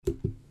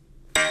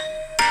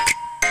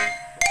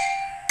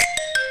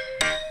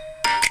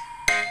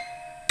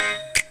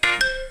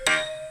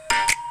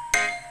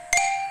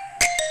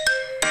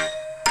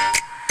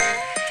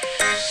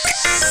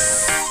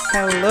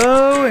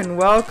and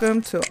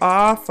welcome to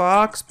Aw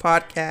Fox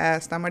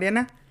Podcast. I'm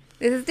Mariana.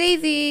 This is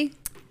Daisy.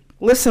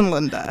 Listen,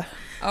 Linda.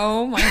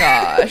 Oh my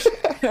gosh.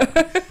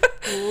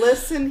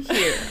 Listen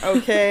here,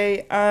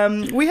 okay?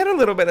 We had a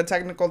little bit of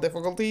technical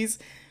difficulties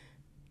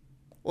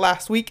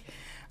last week.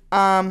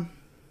 The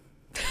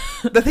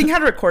thing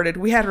had recorded.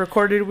 We had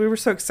recorded. We were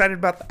so excited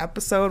about the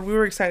episode. We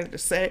were excited to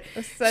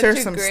share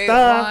some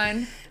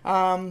stuff.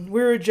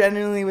 We were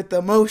genuinely with the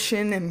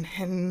emotion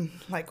and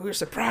like we were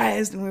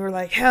surprised and we were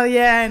like, hell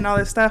yeah, and all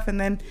this stuff. And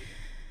then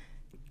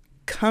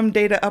come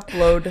data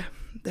upload,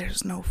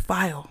 there's no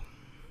file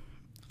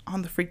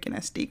on the freaking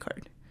SD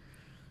card.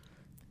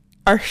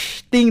 Our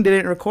thing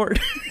didn't record.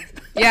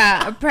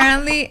 Yeah,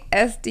 apparently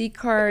SD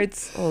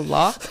cards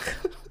lock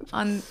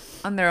on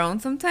their own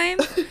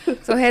sometimes.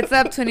 So heads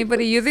up to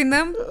anybody using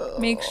them.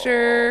 Make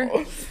sure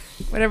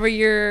whatever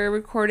you're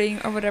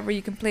recording or whatever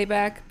you can play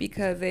back,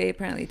 because they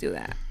apparently do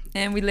that.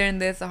 And we learned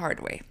this the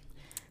hard way.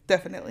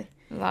 Definitely.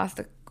 Lost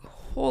a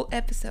whole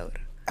episode.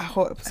 A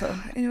whole episode.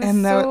 It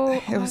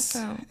was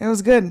awesome. It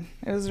was good.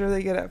 It was a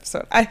really good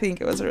episode. I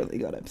think it was a really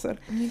good episode.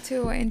 Me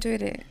too. I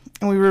enjoyed it.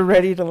 And we were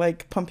ready to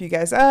like pump you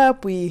guys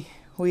up. We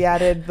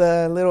added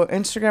the little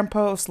Instagram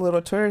post,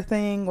 little Twitter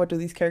thing. What do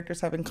these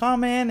characters have in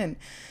common? And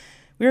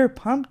we were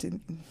pumped.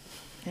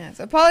 Yeah,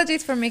 so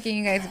apologies for making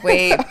you guys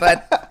wait,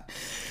 but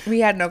we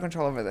had no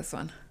control over this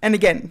one. And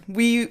again,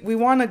 we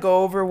want to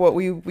go over what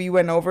we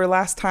went over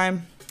last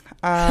time.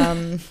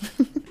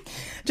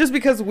 Just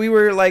because we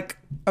were like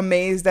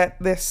amazed at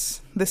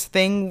this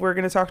thing we're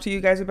going to talk to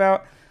you guys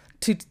about,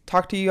 to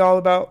talk to you all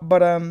about.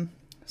 But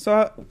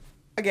so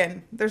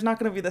again, there's not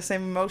going to be the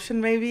same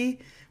emotion maybe.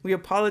 We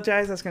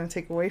apologize. That's going to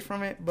take away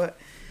from it, but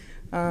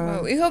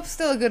well, we hope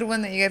still a good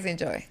one that you guys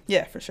enjoy.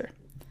 Yeah, for sure.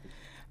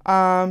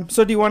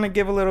 So do you want to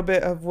give a little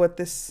bit of what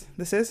this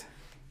is?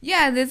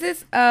 Yeah, this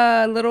is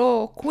a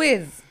little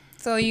quiz.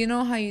 So you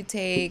know how you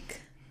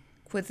take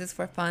quizzes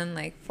for fun,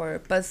 like for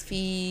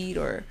BuzzFeed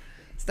or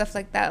stuff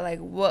like that, like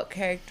what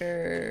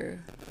character,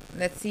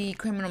 let's see,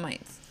 Criminal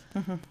Minds.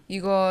 Mm-hmm.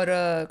 You go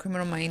to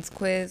Criminal Minds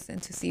quiz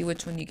and to see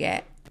which one you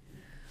get.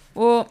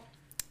 Well,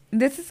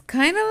 this is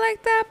kind of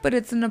like that, but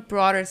it's in a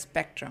broader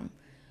spectrum.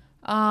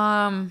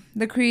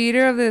 The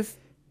creator of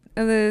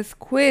this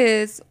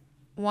quiz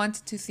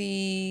wanted to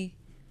see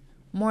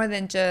more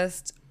than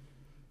just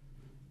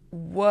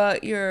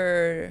what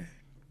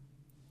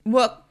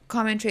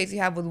common traits you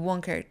have with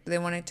one character. They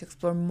wanted to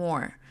explore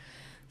more.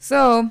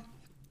 So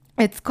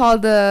it's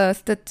called the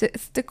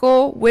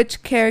Statistical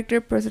Which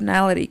Character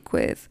Personality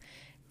Quiz.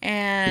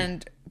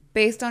 And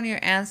based on your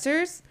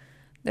answers,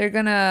 they're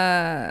going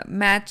to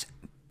match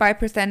by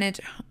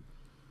percentage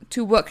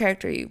to what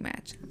character you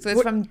match. So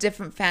it's from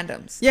different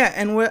fandoms. Yeah,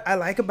 and what I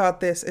like about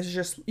this is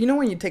just, you know,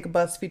 when you take a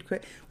BuzzFeed quiz,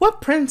 what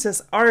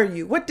princess are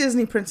you? What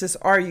Disney princess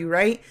are you,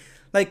 right?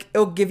 Like,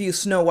 it'll give you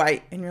Snow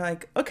White, and you're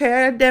like, okay,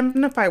 I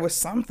identify with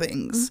some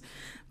things,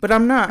 but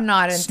I'm not.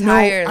 Not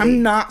entirely.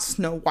 I'm not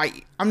Snow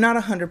White. I'm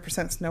not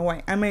 100% Snow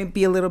White. I may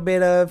be a little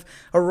bit of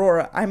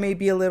Aurora. I may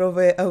be a little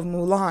bit of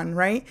Mulan,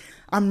 right?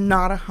 I'm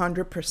not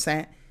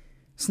 100%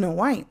 Snow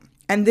White.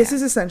 And this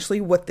is essentially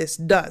what this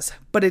does.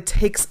 But it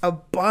takes a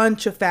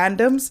bunch of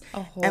fandoms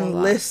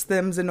and lists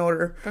them in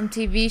order. From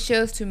TV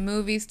shows to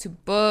movies to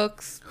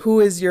books. Who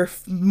is your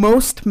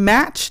most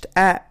matched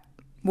at,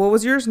 what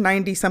was yours?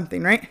 90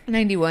 something, right?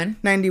 91.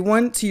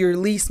 91 to your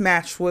least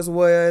matched was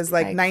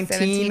like 19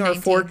 17, or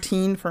 19.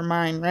 14 for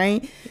mine,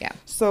 right? Yeah.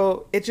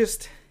 So it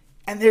just,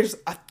 and there's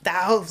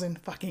 1,000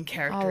 fucking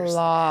characters. A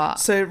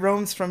lot. So it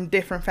roams from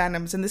different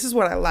fandoms. And this is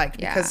what I like.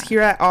 Because here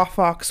at Aw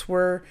Fox,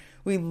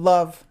 we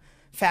love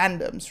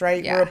fandoms,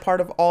 right? Yeah. We're a part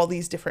of all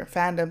these different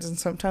fandoms, and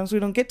sometimes we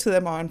don't get to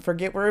them all and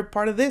forget we're a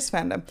part of this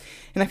fandom.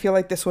 And I feel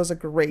like this was a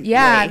great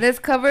way. This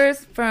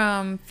covers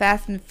from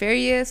Fast and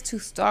Furious to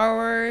Star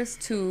Wars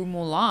to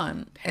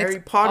Mulan. Harry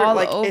Potter, all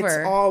like over.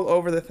 It's all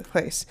over the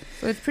place.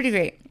 So it's pretty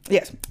great.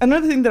 Yes.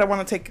 Another thing that I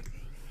want to take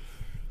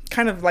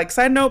kind of like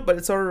side note, but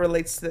it sort of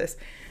relates to this.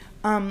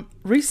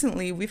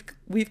 Recently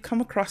we've come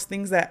across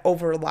things that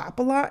overlap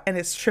a lot, and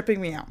it's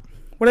tripping me out.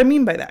 What I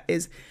mean by that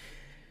is,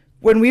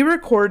 when we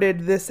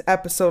recorded this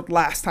episode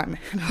last time,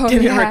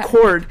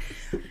 record,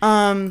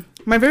 my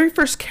very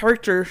first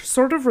character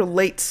sort of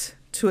relates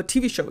to a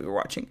TV show we were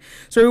watching.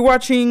 So we were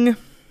watching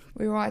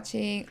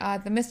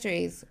The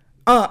Mysteries.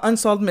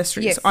 Unsolved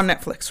Mysteries on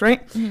Netflix,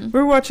 right? Mm-hmm. We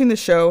were watching the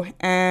show,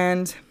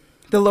 and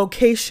the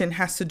location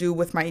has to do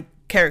with my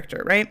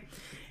character, right?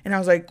 And I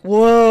was like,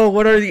 whoa,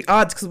 what are the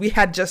odds? Because we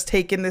had just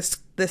taken this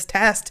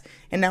test,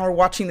 and now we're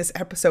watching this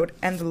episode,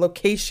 and the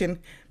location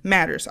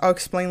matters. I'll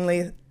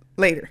explain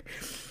later.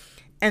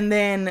 And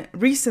then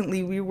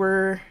recently we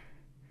were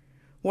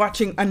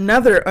watching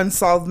another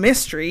unsolved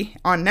mystery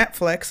on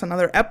Netflix,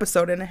 another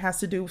episode, and it has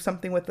to do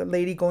something with the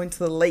lady going to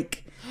the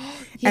lake.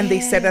 Yes. And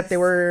they said that they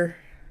were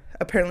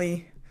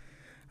apparently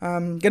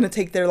going to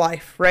take their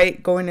life,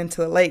 right? Going into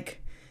the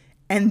lake.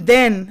 And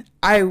then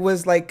I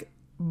was like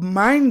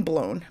mind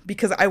blown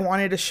because I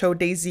wanted to show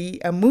Daisy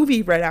a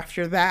movie right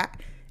after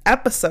that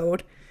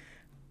episode.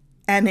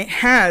 And it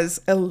has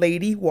a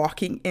lady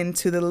walking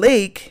into the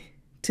lake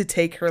to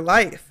take her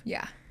life.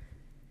 Yeah.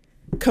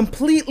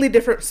 completely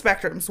different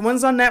spectrums.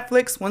 One's on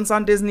Netflix, one's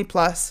on Disney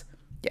Plus.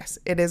 Yes,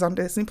 it is on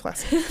Disney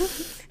Plus.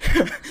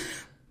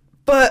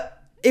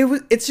 But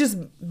it's just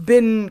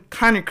been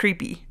kind of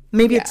creepy.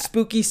 Maybe it's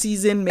spooky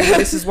season. Maybe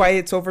this is why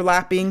it's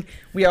overlapping.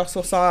 We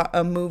also saw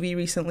a movie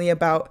recently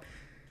about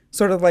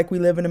sort of like we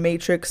live in a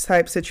Matrix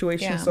type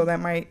situation. So that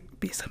might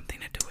be something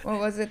to do with it. What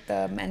was it?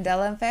 The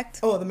Mandela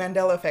Effect? Oh, the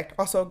Mandela Effect.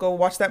 Also, go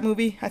watch that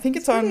movie. I think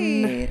it's on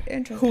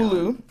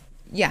Hulu.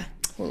 Yeah,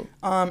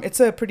 Hulu.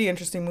 It's a pretty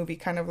interesting movie.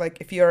 Kind of like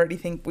if you already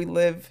think we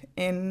live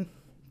in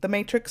the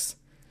Matrix.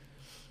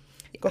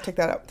 Go check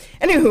that out.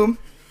 Anywho,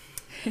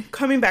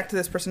 coming back to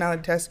this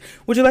personality test,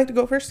 would you like to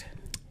go first?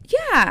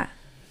 Yeah.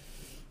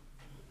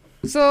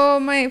 So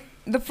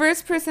the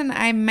first person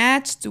I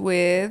matched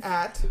with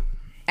at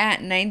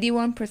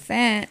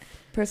 91%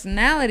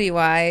 personality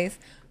wise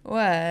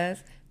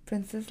was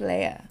Princess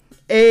Leia.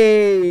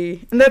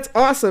 Hey, and that's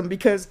awesome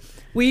because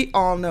we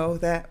all know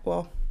that,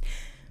 well,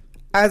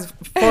 as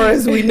far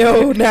as we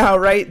know now,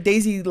 right?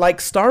 Daisy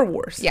likes Star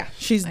Wars. Yeah.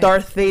 She's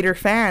Darth Vader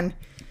fan.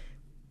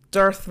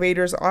 Darth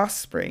Vader's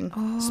offspring,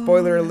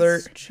 spoiler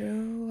alert,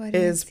 true.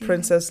 is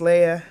Princess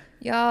Leia.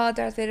 Y'all,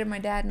 Darth Vader, my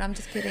dad. No, I'm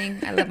just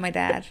kidding. I love my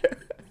dad.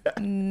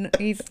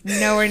 He's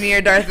nowhere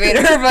near Darth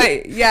Vader,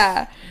 but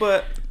yeah.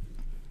 But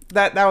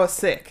that was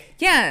sick.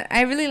 Yeah,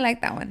 I really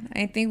like that one.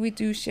 I think we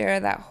do share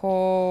that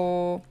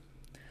whole,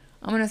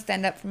 I'm going to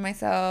stand up for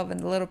myself and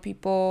the little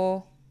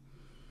people.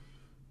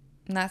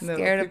 Not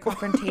scared of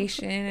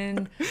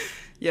confrontation.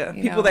 Yeah,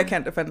 people that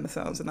can't defend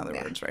themselves, in other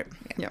words, right?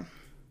 Yeah.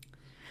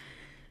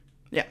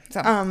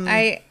 So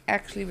I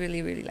actually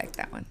really, really like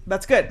that one.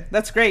 That's good.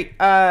 That's great.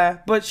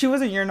 But she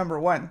wasn't your number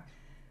one,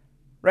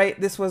 right?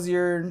 This was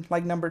your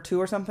like number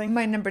 2 or something?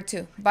 My number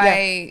 2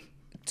 by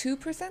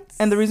 2%.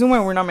 And the reason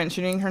why we're not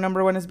mentioning her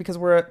number 1 is because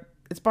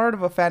it's part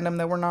of a fandom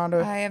that we're not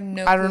I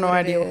don't know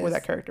idea who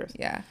that character is.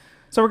 Yeah.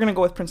 So we're going to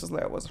go with Princess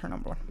Leia was her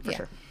number 1 for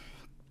sure.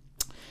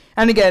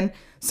 And again,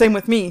 same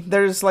with me.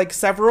 There's like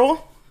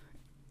several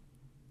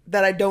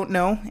that I don't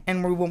know,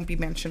 and we won't be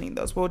mentioning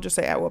those. We'll just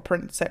say at what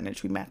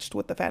percentage we matched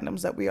with the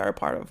fandoms that we are a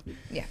part of.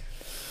 Yeah.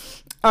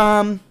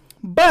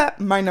 But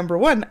my number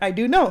 1, I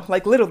do know,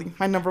 like literally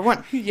my number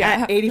 1.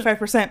 Yeah. At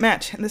 85%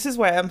 match. And this is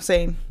why I'm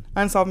saying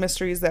Unsolved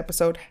Mysteries, the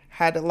episode,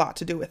 had a lot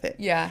to do with it.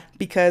 Yeah.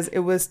 Because it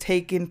was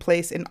taking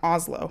place in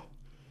Oslo.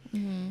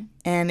 Mm-hmm.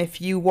 And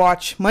if you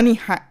watch Money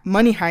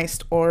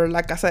Heist or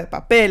La Casa de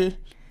Papel,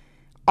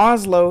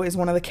 Oslo is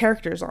one of the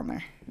characters on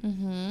there.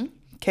 Mm-hmm.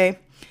 Okay.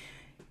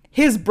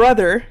 His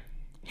brother,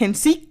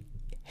 Hensiki,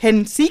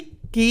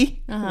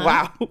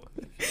 wow,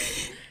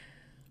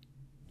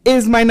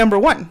 is my number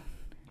 1.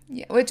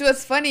 Yeah, which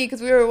was funny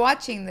because we were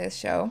watching this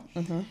show,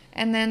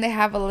 and then they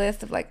have a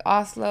list of like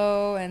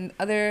Oslo and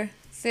other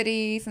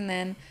cities, and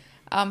then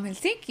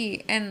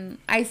Helsinki, and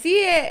I see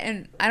it,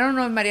 and I don't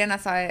know if Mariana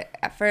saw it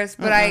at first,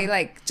 but I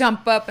like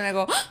jump up and I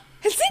go, oh,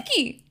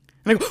 Helsinki!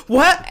 And I go,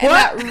 what? And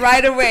that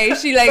right away,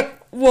 she like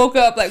woke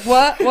up like,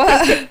 what?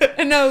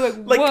 And I was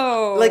like,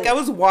 whoa. Like I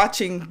was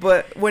watching,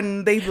 but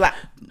when they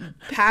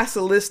pass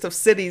a list of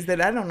cities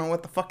that I don't know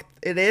what the fuck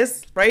it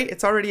is, right?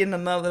 It's already in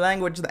another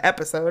language, the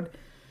episode.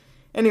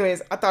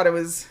 Anyways, I thought it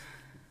was...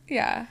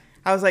 Yeah.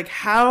 I was like,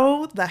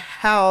 how the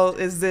hell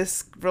is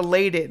this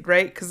related,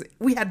 right? Because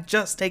we had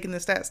just taken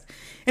this test.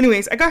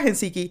 Anyways, I got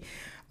Helsinki.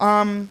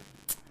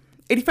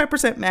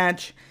 85%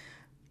 match.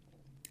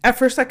 At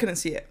first, I couldn't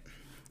see it.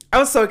 I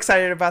was so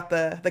excited about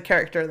the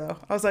character, though.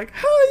 I was like,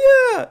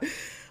 hell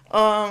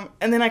yeah!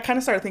 And then I kind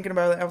of started thinking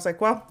about it. I was like,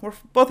 well, we're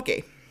both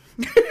gay.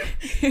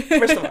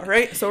 First of all,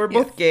 right? So we're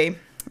both gay.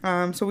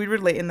 So we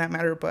relate in that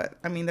matter. But,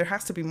 I mean, there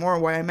has to be more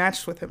why I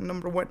matched with him,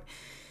 number 1.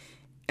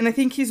 And I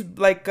think he's,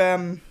 like,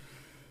 a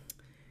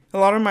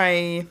lot of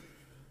my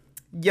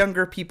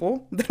younger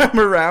people that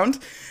I'm around,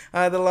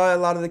 a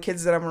lot of the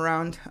kids that I'm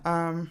around,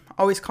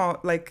 always call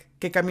it, like,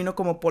 que camino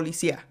como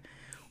policía.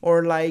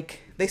 Or,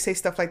 like, they say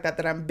stuff like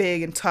that I'm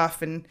big and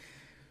tough,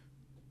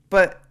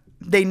 but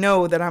they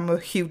know that I'm a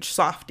huge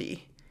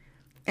softie.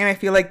 And I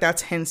feel like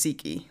that's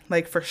Helsinki,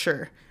 like, for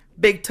sure.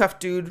 Big, tough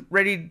dude,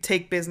 ready to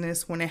take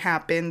business when it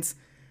happens.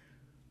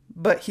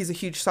 But he's a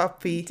huge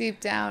softie. Deep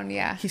down,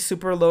 yeah. He's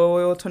super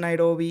loyal to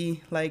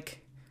Nairobi.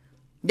 Like,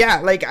 yeah,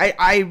 like,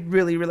 I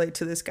really relate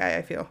to this guy,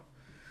 I feel.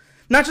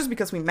 Not just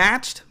because we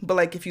matched, but,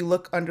 like, if you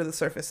look under the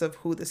surface of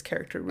who this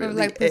character really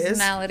like, is.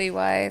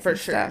 personality-wise for and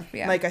sure. Stuff,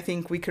 yeah. Like, I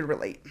think we could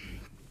relate.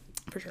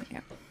 For sure.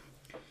 Yeah.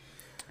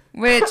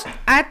 Which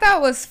I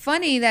thought was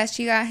funny that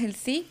she got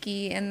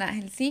Helsinki, and that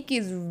Helsinki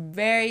is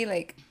very,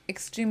 like,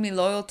 extremely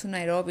loyal to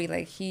Nairobi.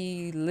 Like,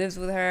 he lives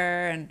with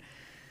her,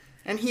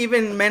 and he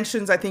even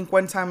mentions, I think,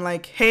 one time,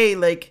 like, hey,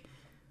 like,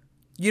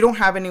 you don't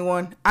have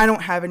anyone. I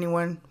don't have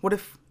anyone. What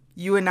if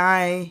you and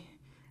I...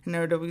 And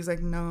Nairobi's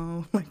like,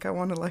 no, like, I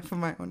want a life of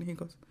my own. And he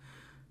goes,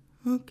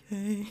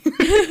 okay.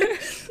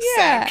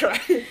 Yeah. Sad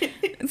cry.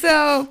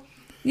 So,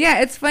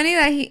 yeah, it's funny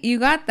that you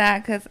got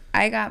that because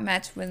I got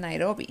matched with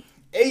Nairobi.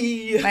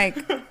 Hey. Like,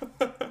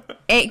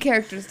 8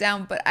 characters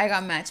down, but I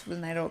got matched with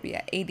Nairobi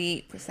at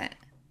 88%.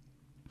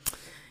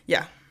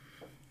 Yeah.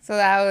 So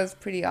that was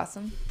pretty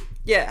awesome.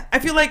 Yeah, I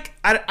feel like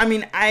I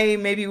mean I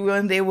maybe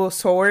one day will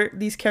sort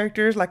these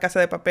characters like Casa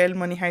de Papel,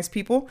 Money Heist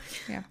people.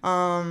 Yeah.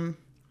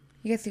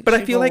 You guys but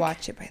I feel like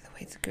watch it. By the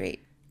way, it's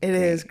great. It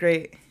is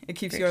great. It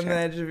keeps you on the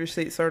edge of your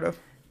seat, sort of.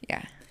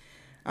 Yeah.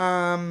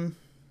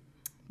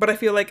 But I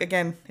feel like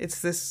again, it's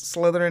this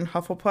Slytherin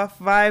Hufflepuff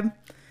vibe.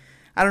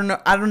 I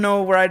don't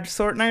know where I'd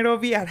sort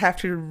Nairobi. I'd have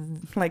to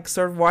like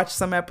sort of watch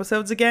some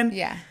episodes again.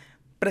 Yeah.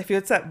 But I feel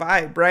it's that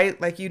vibe, right?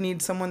 Like you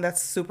need someone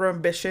that's super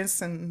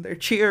ambitious and their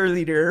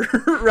cheerleader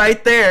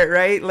right there,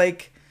 right?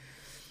 Like,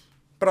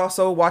 but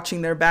also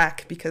watching their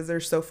back because they're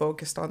so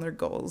focused on their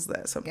goals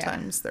that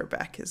sometimes their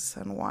back is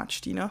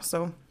unwatched, you know?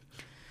 So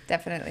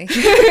definitely.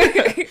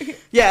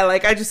 Yeah,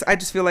 like I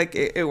just feel like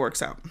it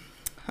works out.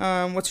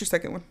 What's your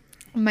second one?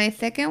 My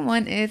second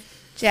one is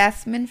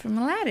Jasmine from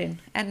Aladdin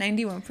at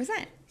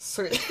 91%.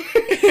 Sweet.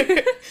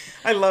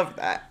 I love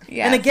that.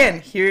 Yeah. And again,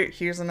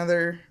 here's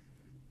another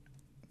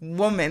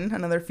woman,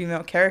 another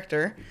female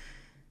character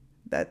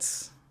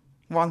that's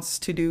wants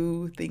to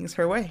do things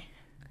her way.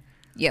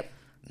 Yep.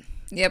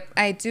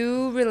 I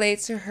do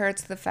relate to her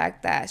to the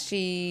fact that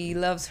she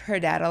loves her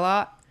dad a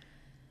lot,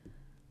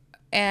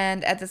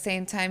 and at the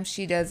same time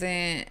she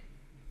doesn't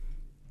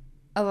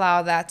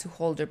allow that to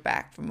hold her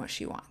back from what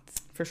she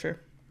wants. For sure.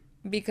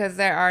 Because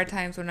there are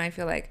times when I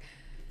feel like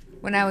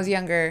when I was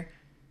younger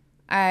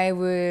I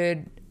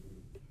would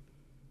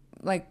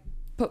like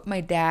put my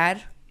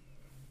dad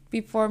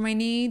before my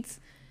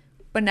needs,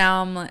 but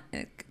now I'm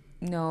like,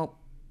 no,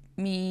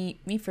 me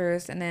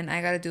first, and then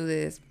I gotta do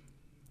this.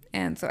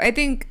 And so I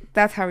think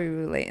that's how we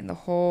relate in the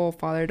whole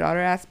father-daughter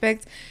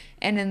aspect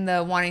and in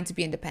the wanting to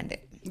be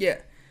independent.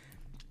 Yeah.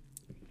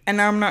 And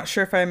I'm not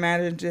sure if I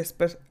imagined this,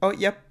 but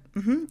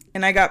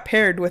and I got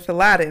paired with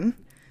Aladdin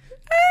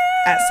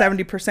at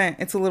 70%.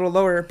 It's a little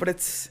lower, but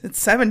it's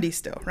 70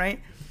 still, right?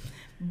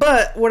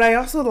 But what I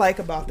also like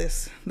about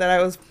this,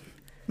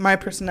 my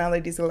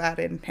personality is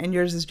Aladdin and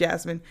yours is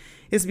Jasmine,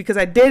 is because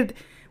I did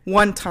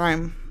one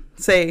time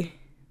say,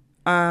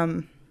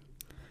 I'm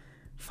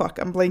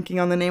blanking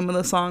on the name of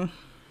the song.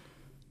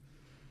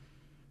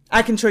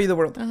 I Can Show You the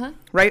World,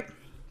 right?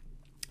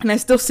 And I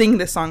still sing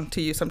this song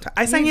to you sometimes.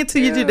 I sang it to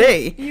you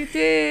today. You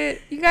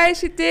did. You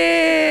guys, you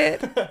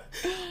did.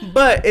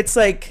 But it's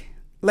like,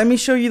 let me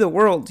show you the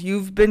world.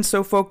 You've been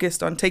so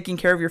focused on taking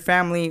care of your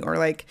family or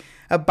like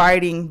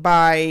abiding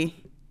by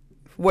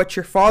what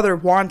your father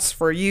wants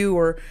for you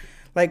or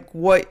like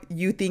what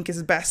you think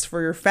is best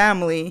for your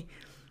family.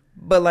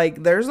 But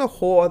like there's a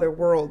whole other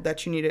world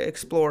that you need to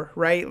explore,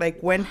 right? Like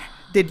when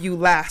did you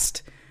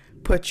last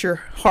put your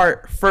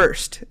heart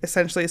first?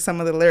 Essentially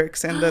some of the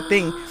lyrics and the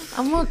thing.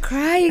 I'm gonna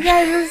cry, you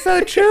guys. It's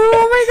so true.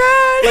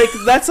 Oh my god.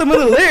 Like that's some of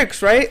the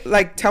lyrics, right?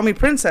 Like tell me,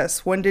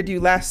 princess, when did you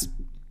last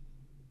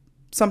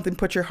something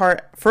put your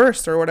heart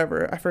first or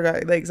whatever? I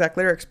forgot the exact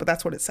lyrics, but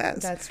that's what it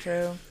says. That's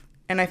true.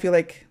 And I feel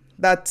like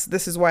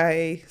this is why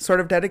I sort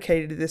of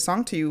dedicated this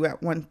song to you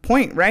at one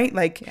point, right?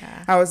 Like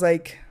I was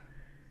like,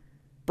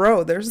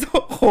 bro, there's a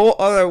whole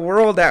other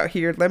world out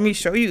here. Let me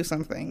show you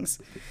some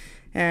things.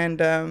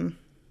 And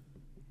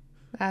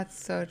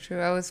that's so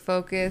true. I was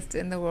focused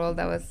in the world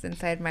that was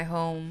inside my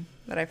home,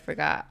 but I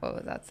forgot what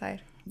was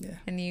outside. Yeah.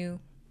 And you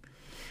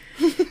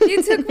took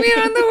me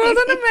around the world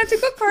on a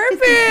magical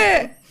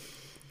carpet.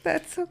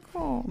 That's so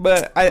cool.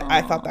 But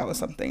I thought that was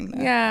something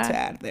to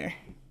add there.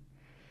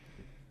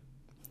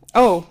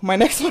 Oh, my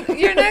next one.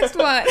 Your next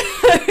one.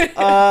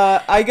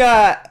 I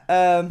got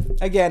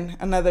again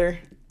another.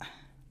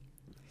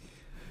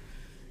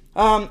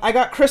 I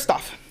got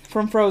Kristoff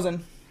from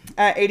Frozen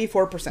at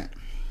 84%.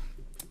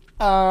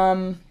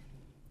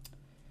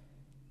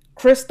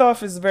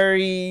 Kristoff is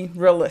very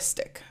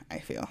realistic, I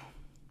feel.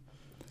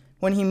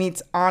 When he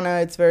meets Anna,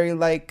 it's very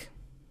like,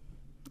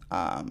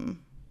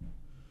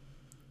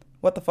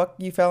 what the fuck?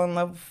 You fell in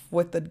love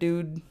with the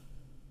dude.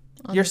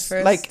 On you're the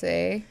first like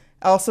day.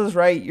 Elsa's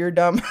right. You're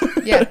dumb.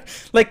 Yeah.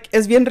 Like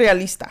es bien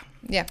realista.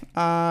 Yeah.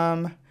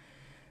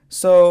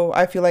 So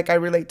I feel like I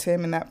relate to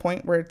him in that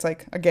point where it's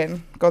like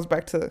again goes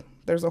back to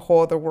there's a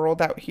whole other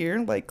world out here.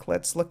 Like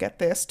let's look at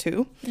this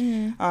too.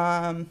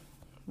 Mm-hmm.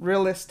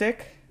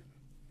 Realistic.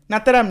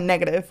 Not that I'm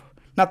negative.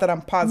 Not that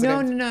I'm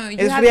positive. No.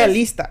 It's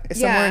realista.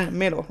 It's somewhere in the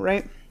middle,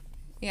 right?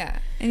 Yeah.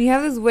 And you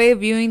have this way of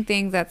viewing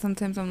things that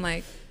sometimes I'm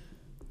like,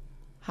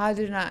 how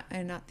did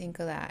I not think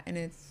of that? And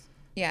it's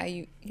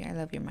I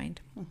love your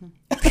mind. Mm-hmm.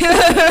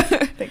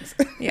 Thanks.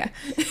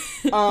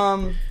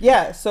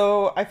 Yeah.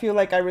 So I feel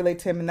like I relate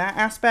to him in that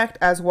aspect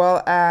as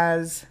well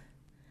as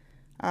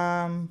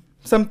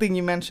something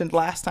you mentioned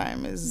last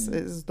time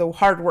is the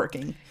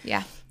hardworking.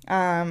 Yeah.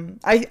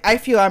 I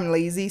feel I'm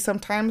lazy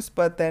sometimes,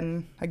 but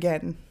then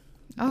again,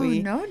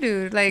 no,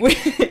 dude. Like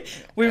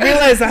we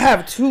realize I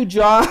have 2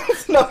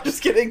 jobs. No,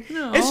 just kidding.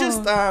 No. It's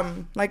just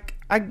like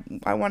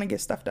I want to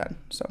get stuff done.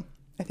 So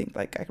I think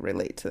like I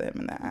relate to them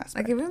in that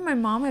aspect. Like even my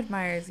mom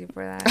admires you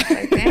for that.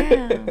 Like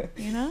damn,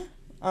 you know?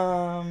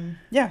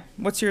 Yeah.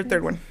 What's your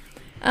third one?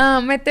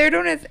 My third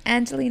one is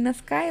Angelina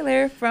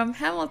Schuyler from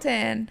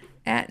Hamilton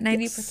at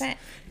 90%.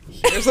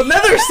 Here's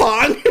another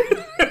song.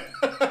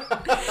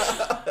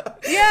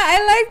 Yeah,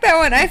 I like that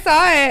one. I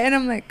saw it and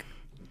I'm like,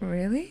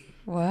 Really?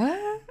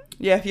 What?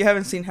 Yeah, if you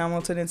haven't seen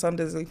Hamilton, it's on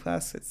Disney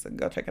Plus.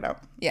 Go check it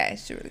out. Yeah, I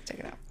should really check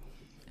it out.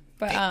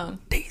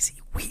 But Daisy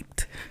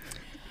wept.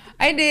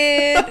 I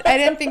did. I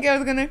didn't think I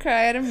was gonna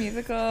cry at a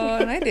musical,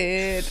 and I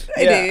did.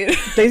 I did.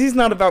 Daisy's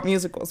not about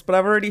musicals, but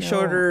I've already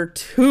showed her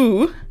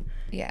 2.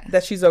 Yeah.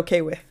 That she's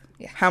okay with.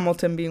 Yeah.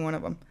 Hamilton being one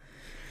of them.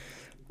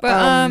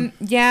 But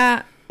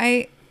yeah,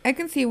 I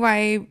can see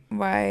why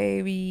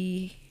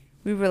we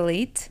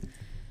relate.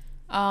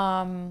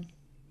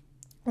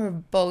 We're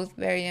both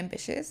very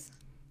ambitious,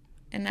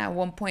 and at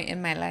one point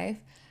in my life,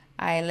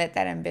 I let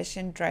that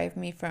ambition drive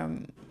me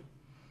from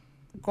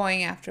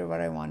going after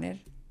what I wanted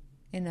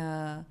in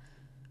a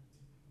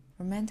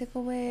romantic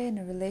way, in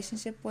a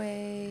relationship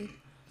way.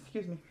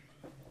 Excuse me.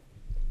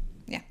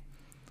 Yeah.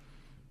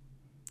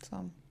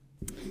 So.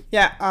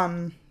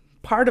 Yeah.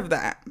 Part of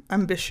that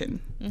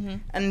ambition,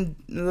 and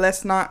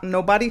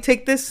nobody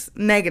take this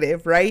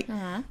negative, right?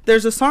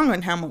 There's a song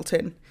in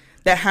Hamilton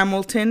that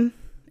Hamilton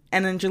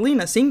and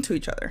Angelina sing to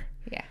each other.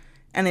 Yeah.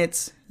 And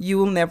it's "You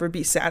Will Never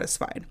Be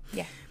Satisfied."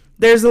 Yeah.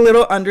 There's a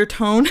little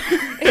undertone,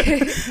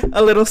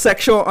 a little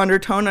sexual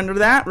undertone under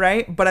that,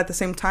 right? But at the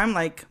same time,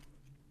 like,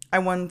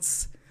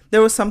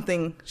 there was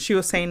something she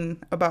was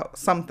saying about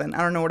something. I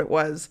don't know what it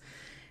was.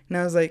 And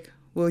I was like,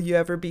 will you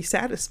ever be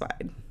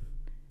satisfied?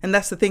 And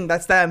that's the thing.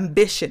 That's the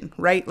ambition,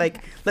 right?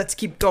 Like, let's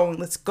keep going.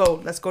 Let's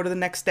go. Let's go to the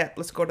next step.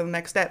 Let's go to the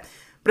next step.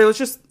 But it was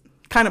just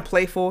kind of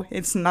playful.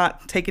 It's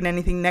not taking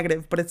anything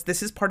negative, but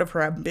this is part of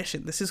her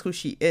ambition. This is who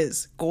she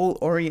is, goal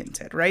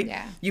oriented, right?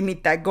 Yeah. You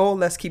meet that goal,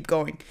 let's keep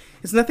going.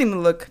 It's nothing to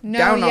look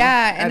down on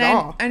at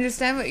all. I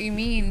understand what you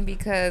mean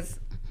because,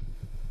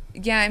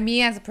 yeah,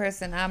 me as a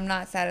person, I'm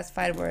not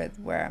satisfied with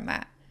where I'm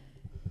at,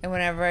 and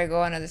whenever I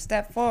go another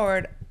step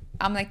forward,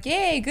 I'm like,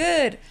 yay,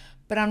 good,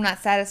 but I'm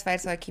not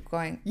satisfied, so I keep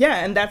going.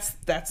 Yeah, and that's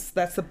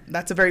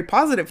a very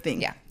positive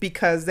thing. Yeah,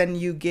 because then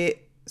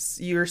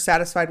you're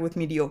satisfied with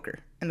mediocre,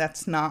 and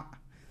that's not.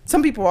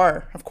 Some people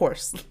are, of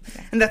course,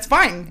 and that's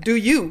fine. Do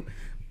you?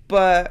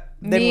 But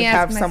then we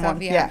have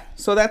someone. Yeah.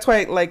 So that's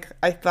why, like,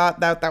 I thought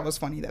that was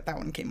funny that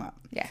one came up.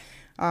 Yeah.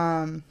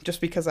 Just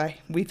because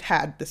we've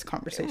had this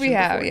conversation. We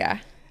have, before.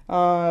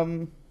 yeah.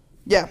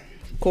 Yeah.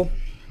 Cool.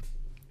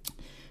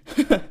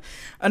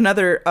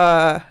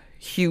 Another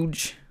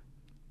huge,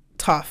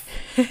 tough,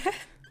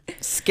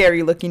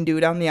 scary looking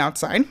dude on the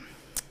outside.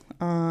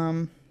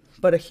 But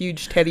a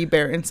huge teddy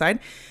bear inside.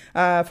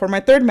 For my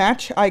third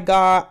match, I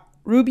got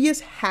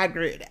Rubeus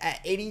Hagrid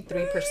at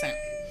 83%.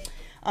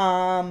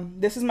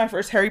 This is my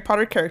first Harry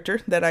Potter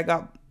character that I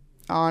got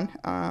on,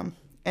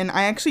 and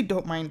I actually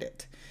don't mind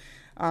it.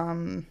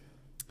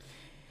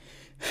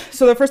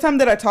 So the first time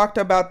that I talked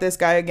about this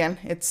guy again,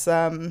 it's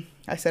I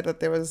said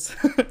that there was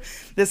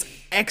this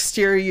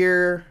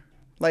exterior,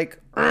 like,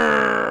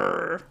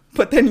 but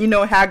then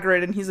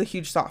Hagrid, and he's a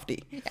huge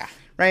softie. Yeah.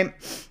 Right?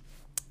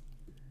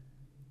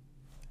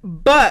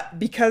 But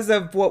because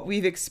of what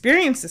we've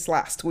experienced these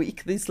last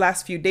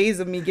few days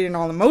of me getting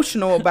all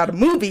emotional about a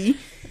movie,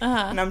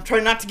 and I'm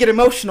trying not to get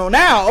emotional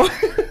now.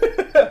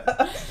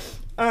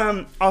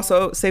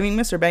 Also, Saving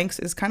Mr. Banks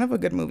is kind of a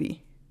good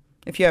movie,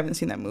 if you haven't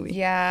seen that movie.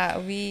 Yeah,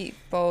 we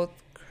both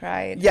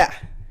cried. Yeah,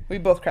 we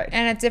both cried.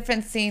 And a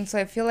different scene, so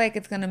I feel like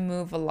it's going to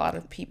move a lot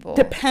of people.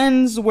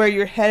 Depends where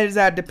your head is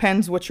at,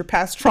 depends what your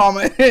past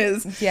trauma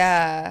is.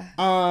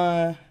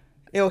 Yeah.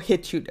 It'll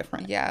hit you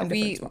different. Yeah, in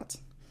different spots.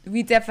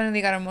 We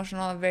definitely got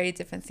emotional in very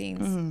different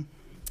scenes.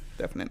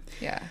 Definitely.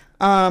 Yeah.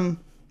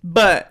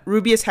 But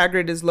Rubeus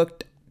Hagrid is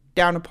looked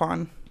down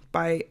upon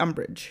by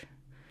Umbridge.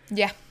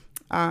 Yeah.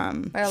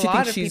 By a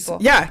lot of people.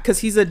 Yeah, because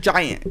he's a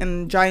giant,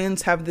 and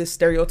giants have this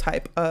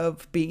stereotype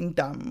of being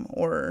dumb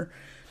or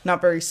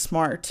not very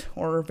smart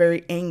or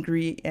very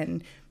angry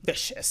and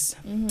vicious.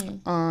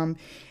 And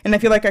I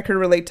feel like I could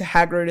relate to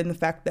Hagrid in the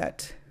fact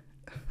that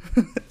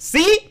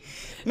see,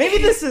 maybe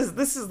this is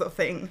the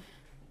thing.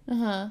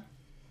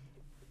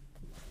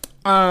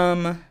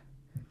 I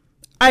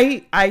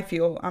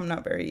feel I'm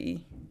not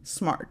very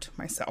smart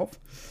myself,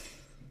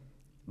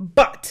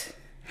 but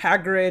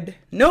Hagrid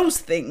knows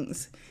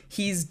things.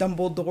 He's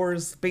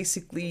Dumbledore's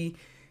basically,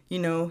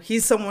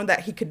 he's someone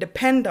that he could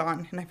depend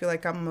on, and I feel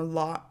like I don't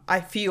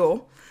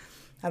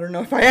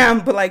know if I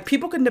am, but like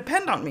people can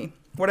depend on me.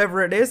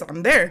 Whatever it is,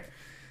 I'm there.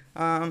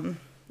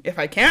 If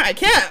I can't, I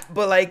can't,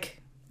 but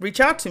like reach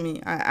out to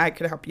me. I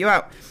could help you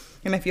out,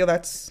 and I feel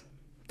that's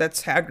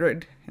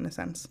Hagrid in a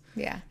sense.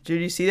 Yeah.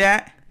 Did you see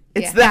that?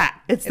 It's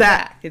that.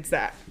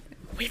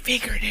 We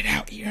figured it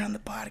out here on the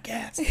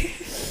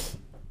podcast.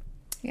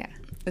 Yeah.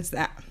 It's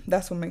that.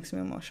 That's what makes me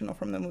emotional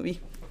from the movie.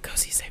 Go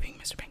see Saving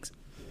Mr. Banks.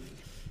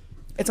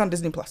 It's on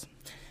Disney Plus.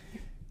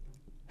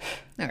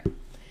 Okay.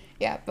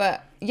 Yeah,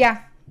 but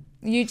yeah,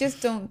 you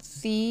just don't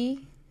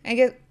see. I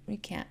guess you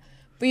can't,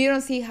 but you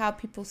don't see how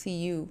people see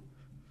you,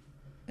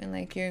 and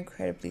like you're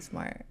incredibly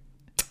smart.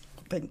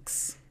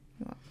 Thanks.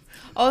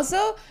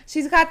 Also,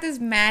 she's got this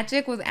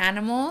magic with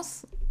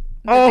animals.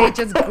 They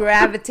just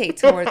gravitate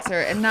towards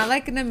her, and not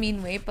like in a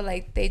mean way, but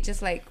like they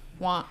just like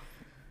want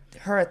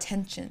her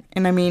attention.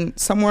 And I mean,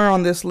 somewhere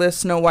on this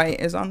list, Snow White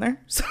is on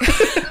there. So,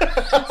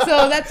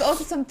 so that's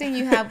also something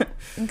you have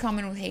in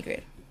common with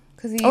Hagrid.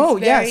 Because he's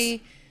yes.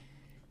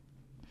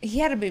 He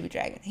had a baby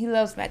dragon. He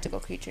loves magical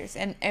creatures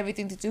and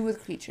everything to do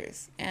with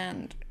creatures.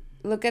 And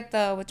look at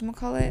the,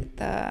 whatchamacallit,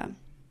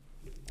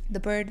 the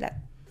bird that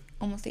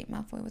almost ate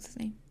Malfoy. What's his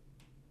name?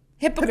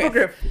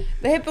 Hippogriff.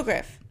 The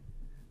hippogriff.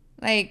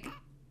 Like,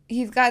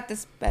 he's got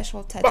this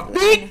special touch.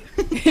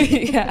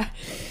 Yeah.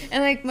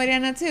 And like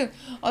Mariana too.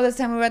 All this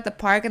time we were at the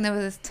park and there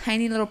was this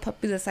tiny little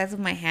puppy the size of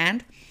my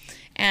hand.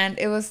 And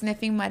it was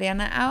sniffing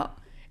Mariana out.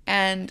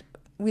 And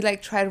we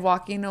like tried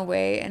walking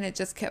away and it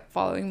just kept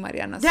following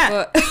Mariana's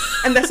foot.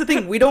 And that's the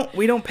thing. We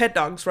don't pet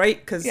dogs, right?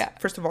 Because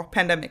first of all,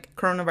 pandemic,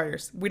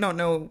 coronavirus. We don't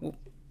know.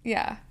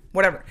 Yeah.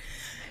 Whatever.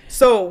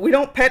 So we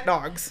don't pet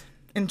dogs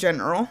in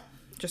general.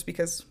 Just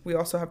because we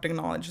also have to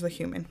acknowledge the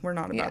human. We're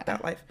not about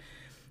that life.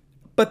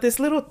 But this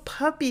little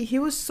puppy, he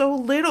was so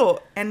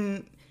little.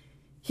 And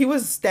he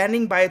was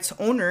standing by its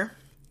owner.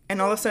 And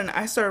all of a sudden,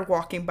 I started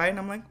walking by. And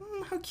I'm like,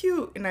 how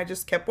cute. And I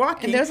just kept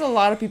walking. And there's a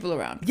lot of people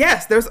around.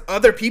 Yes, there's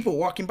other people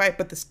walking by.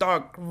 But this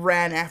dog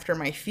ran after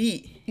my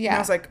feet. Yeah. And I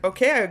was like,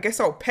 okay, I guess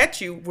I'll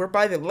pet you. We're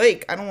by the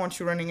lake. I don't want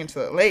you running into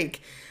the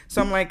lake.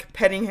 So I'm like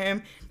petting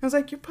him. I was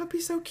like, your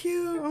puppy's so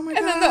cute. Oh my God.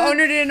 And then the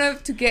owner didn't know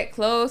if to get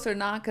close or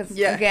not. Because,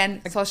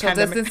 again, like social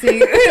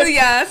distancing.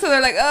 Yeah. So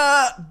they're like,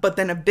 But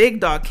then a big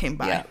dog came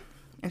by. Yeah.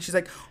 And she's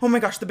like, oh my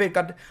gosh, the big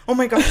dog. Oh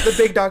my gosh, the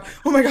big dog.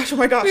 Oh my gosh, oh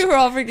my gosh. We were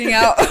all freaking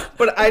out.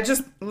 But I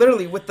just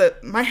literally,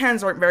 my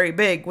hands weren't very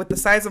big. With the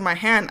size of my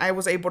hand, I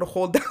was able to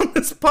hold down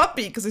this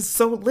puppy because it's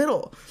so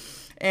little.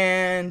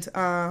 And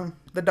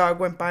the dog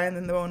went by and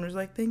then the owner's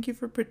like, thank you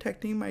for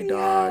protecting my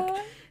dog. Yeah.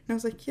 And I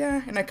was like,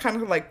 yeah. And I kind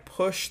of like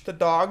pushed the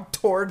dog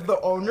toward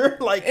the owner.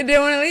 Like, it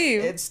didn't want to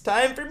leave. It's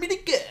time for me to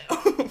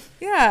go.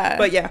 Yeah.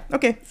 But yeah,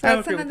 okay. So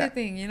that's another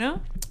thing, you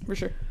know? For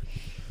sure.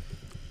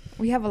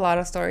 We have a lot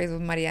of stories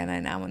with Mariana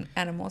and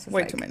animals. It's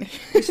way too many.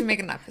 We should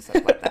make an episode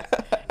about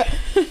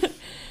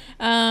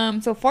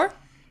that. So 4?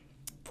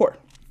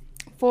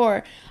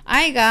 4.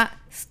 I got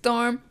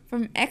Storm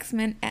from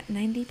X-Men at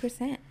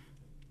 90%.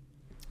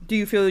 Do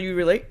you feel you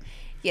relate?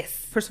 Yes.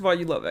 First of all,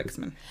 you love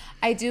X-Men.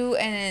 I do,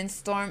 and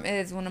Storm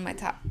is one of my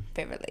top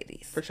favorite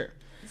ladies. For sure.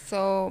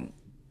 So,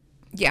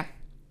 yeah.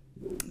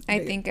 I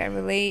think I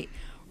relate.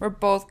 We're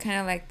both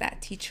kind of like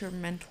that teacher,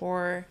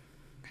 mentor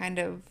kind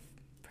of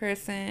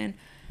person.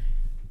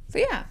 So,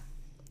 yeah.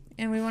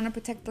 And we want to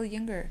protect the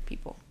younger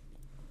people.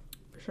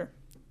 For sure.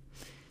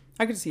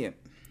 I could see it.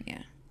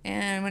 Yeah.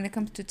 And when it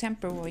comes to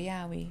temper, well,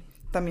 yeah, we...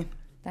 También.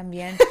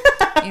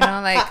 You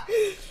know, like,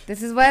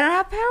 this is why I don't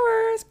have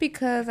powers,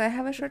 because I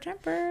have a short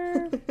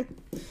temper.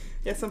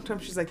 Yeah,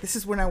 sometimes she's like, this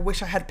is when I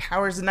wish I had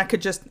powers and I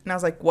could just... And I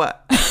was like,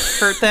 what?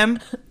 Hurt them?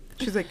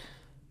 She's like,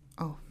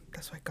 oh,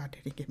 that's why God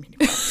didn't give me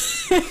any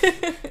powers.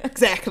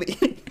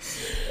 Exactly.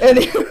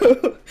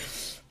 Anyway.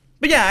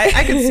 But yeah,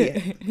 I can see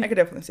it. I could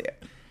definitely see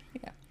it.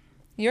 Yeah.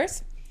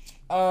 Yours?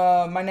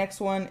 My next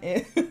one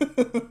is...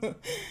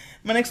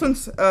 My next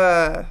one's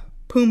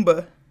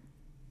Pumbaa.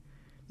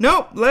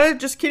 Nope,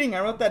 just kidding. I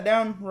wrote that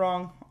down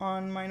wrong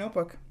on my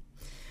notebook.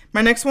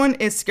 My next one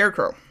is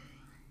Scarecrow.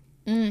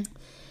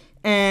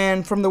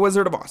 And from The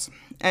Wizard of Oz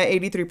at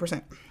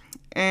 83%.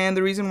 And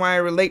the reason why I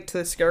relate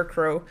to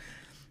Scarecrow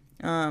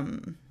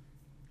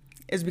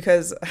is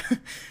because,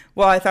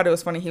 well, I thought it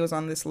was funny he was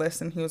on this list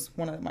and he was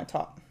one of my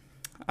top.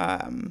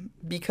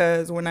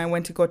 Because when I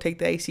went to go take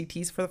the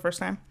ACTs for the first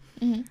time,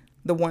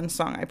 the one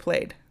song I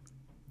played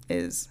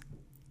is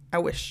I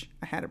Wish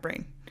I Had a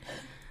Brain.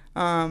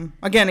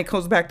 Again, it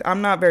goes back to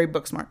I'm not very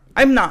book smart.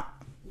 I'm not.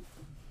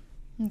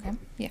 Okay.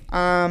 Yeah.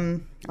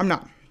 I'm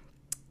not.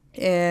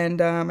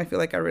 And I feel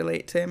like I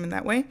relate to him in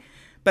that way.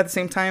 But at the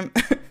same time,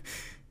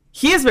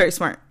 he is very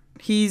smart.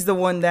 He's the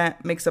one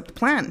that makes up the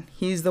plan.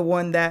 He's the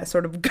one that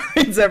sort of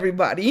guides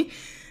everybody.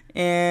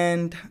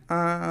 And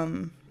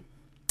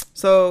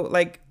so,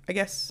 like, I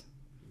guess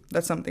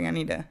that's something I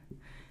need to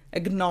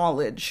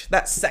acknowledge.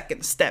 That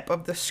second step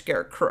of the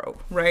Scarecrow,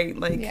 right?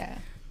 Like, yeah.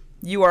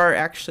 You are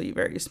actually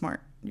very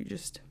smart. You're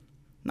just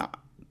not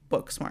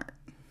book smart.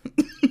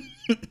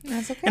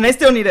 That's okay. And I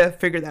still need to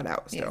figure that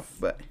out still. Yes.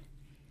 But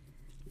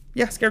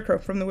yeah, Scarecrow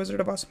from The Wizard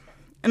of Oz.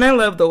 And I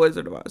love The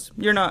Wizard of Oz.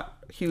 You're not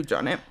huge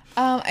on it.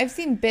 I've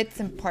seen bits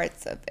and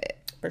parts of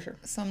it. For sure.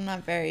 So I'm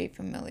not very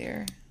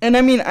familiar. And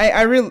I mean,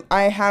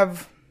 I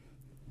have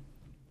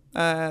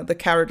the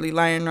Cowardly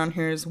Lion on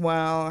here as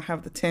well. I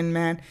have the Tin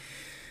Man.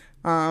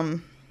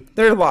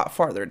 They're a lot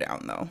farther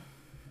down though.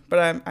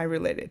 But I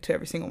related to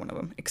every single one of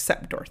them,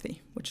 except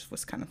Dorothy, which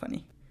was kind of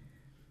funny.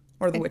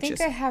 Or the witches. I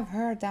think I have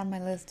her down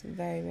my list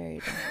very,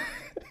 very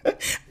down.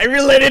 I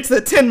related to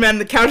the Tin Man,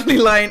 the Cowardly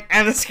Lion,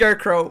 and the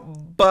Scarecrow,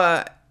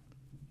 but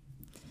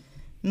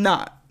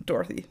not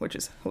Dorothy, which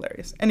is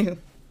hilarious. Anywho,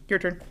 your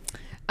turn.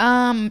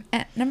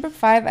 At number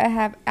 5, I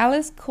have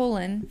Alice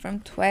Cullen from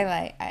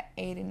Twilight at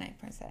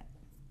 89%.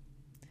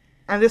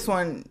 And this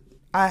one,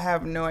 I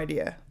have no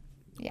idea.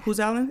 Yeah. Who's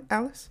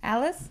Alice?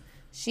 Alice?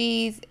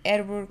 She's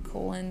Edward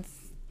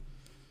Cullen's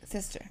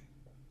sister.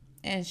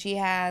 and she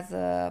has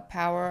a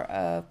power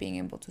of being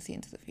able to see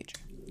into the future.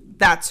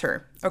 That's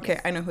her. Okay,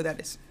 yes. I know who that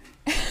is.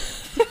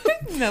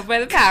 No, by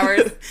the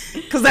powers.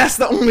 Because that's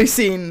the only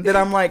scene that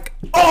I'm like,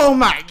 oh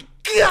my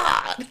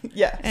God.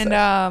 Yeah.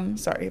 And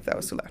sorry if that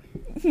was too loud.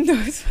 No,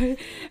 it's fine.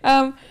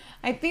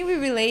 I think we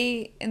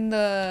relate in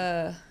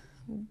the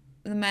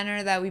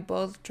manner that we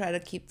both try to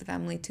keep the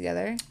family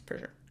together. For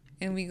sure.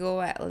 And we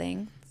go at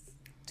lengths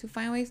to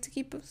find ways to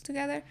keep us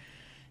together.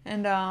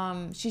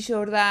 And she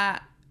showed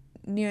that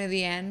near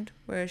the end,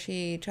 where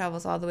she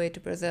travels all the way to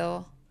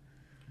Brazil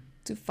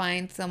to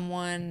find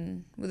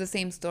someone with the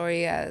same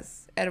story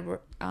as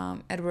Edward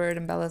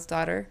and Bella's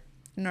daughter,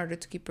 in order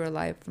to keep her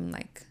alive from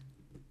like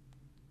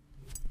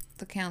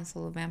the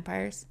Council of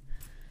Vampires.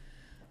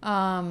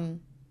 So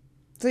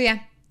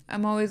yeah,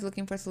 I'm always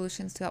looking for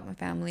solutions to help my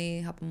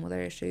family, help them with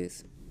their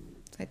issues.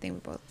 So I think we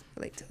both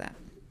relate to that.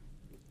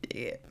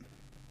 Yeah.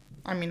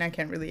 I mean, I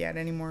can't really add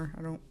anymore.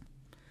 I don't.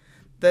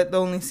 That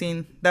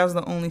was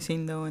the only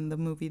scene though in the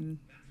movie. That's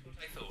what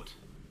I thought.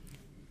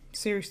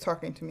 Siri's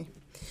talking to me.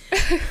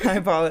 I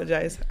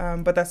apologize.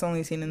 But that's the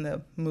only scene in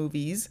the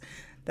movies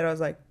that I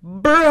was like,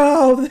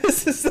 bro,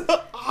 this is an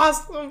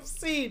awesome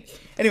scene.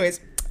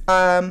 Anyways,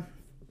 yeah.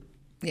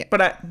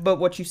 But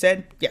what you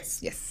said,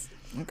 yes. Yes.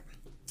 Okay.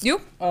 You?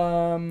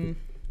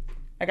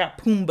 I got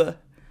Pumbaa.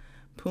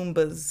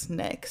 Pumbaa's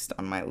next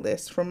on my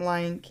list from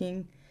Lion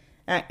King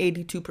at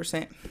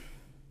 82%.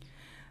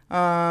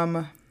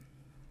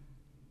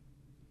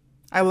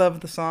 I love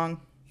the song.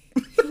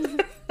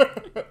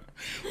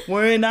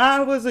 When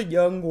I was a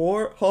young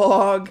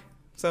warthog.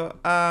 So,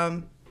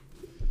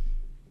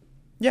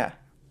 yeah,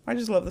 I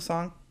just love the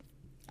song.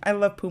 I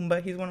love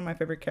Pumbaa. He's one of my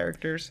favorite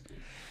characters.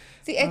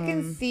 See, I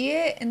can see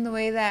it in the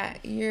way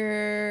that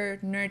you're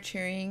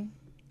nurturing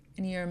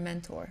and you're a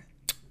mentor.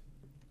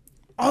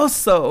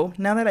 Also,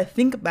 now that I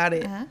think about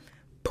it,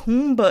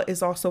 Pumbaa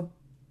is also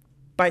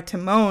by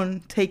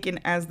Timon taken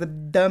as the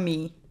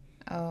dummy.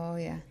 Oh,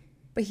 yeah.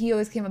 But he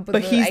always came up with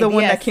But he's the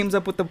one that came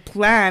up with the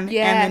plan.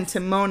 Yes. And then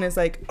Timon is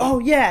like, oh,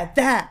 yeah,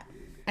 that.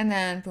 And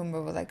then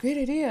Pumbaa was like, great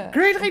idea.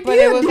 Great idea, but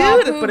it was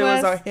dude. But it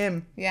was all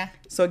him. Yeah.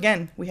 So,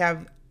 again, we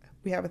have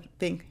a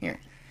thing here.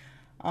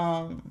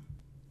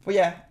 But,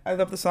 yeah, I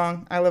love the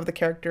song. I love the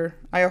character.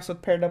 I also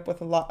paired up with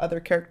a lot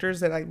other characters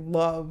that I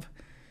love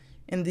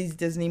in these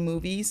Disney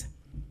movies.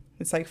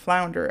 It's like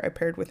Flounder. I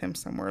paired with him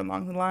somewhere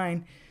along the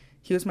line.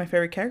 He was my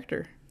favorite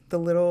character. The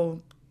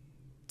little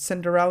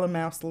Cinderella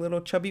mouse, the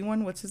little chubby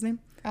one. What's his name?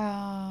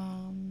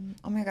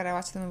 Oh my God, I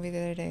watched the movie the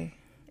other day.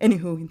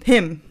 Anywho,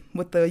 him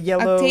with the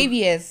yellow...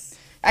 Octavius.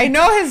 I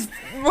know his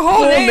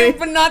whole name,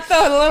 but not the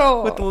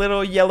little... With the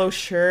little yellow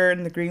shirt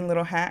and the green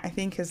little hat. I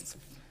think his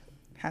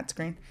hat's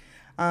green.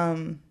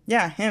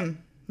 Yeah,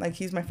 him. Like,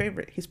 he's my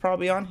favorite. He's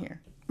probably on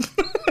here.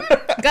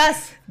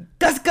 Gus.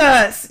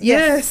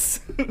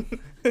 Yes.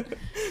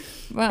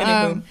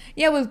 But,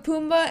 yeah, with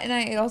Pumbaa, and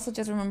I also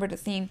just remembered the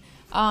scene.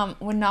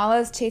 When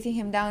Nala's chasing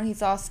him down,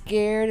 he's all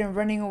scared and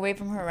running away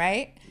from her,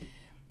 right?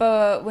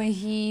 But when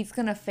he's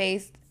gonna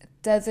face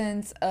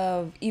dozens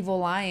of evil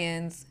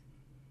lions,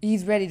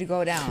 he's ready to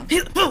go down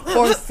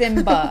for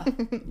Simba.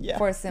 Yeah.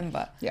 For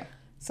Simba. Yeah.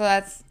 So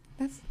that's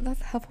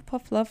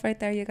Hufflepuff love right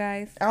there, you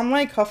guys. I'm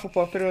like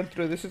Hufflepuff through and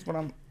through. This is what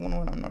I'm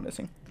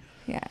noticing.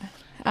 Yeah.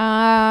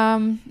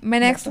 My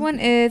next one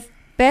is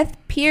Beth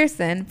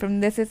Pearson from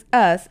This Is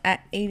Us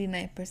at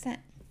 89%.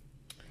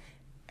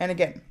 And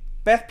again,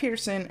 Beth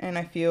Pearson, and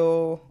I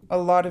feel a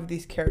lot of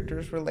these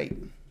characters relate.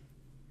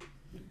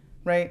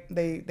 Right?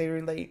 They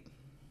relate.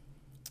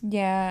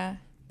 Yeah.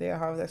 They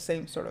have the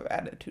same sort of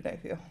attitude, I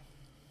feel.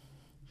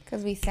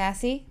 Because we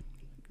sassy?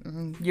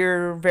 Mm-hmm.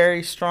 You're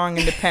very strong,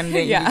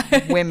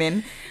 independent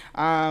women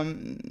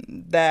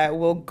that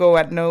will go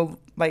at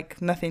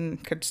nothing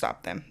could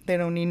stop them. They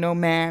don't need no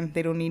man.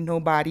 They don't need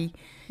nobody.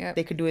 Yep.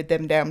 They could do it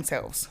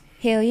themselves.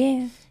 Hell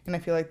yeah. And I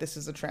feel like this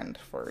is a trend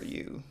for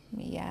you.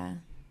 Yeah.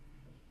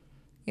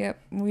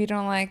 Yep. We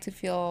don't like to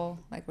feel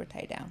like we're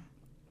tied down.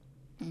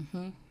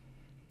 Mm-hmm.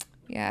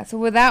 Yeah. So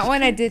with that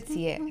one, I did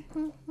see it.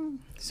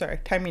 Sorry.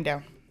 Tie Me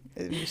Down.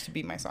 It used to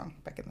be my song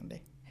back in the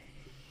day.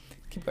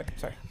 Keep going.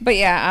 Sorry. But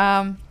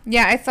yeah.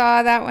 Yeah, I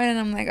saw that one and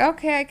I'm like,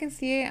 okay, I can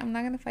see it. I'm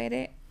not going to fight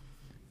it.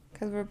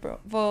 Because we're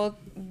both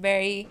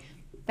very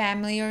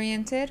family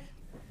oriented.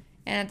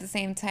 And at the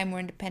same time, we're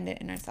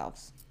independent in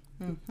ourselves.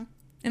 Mm-hmm.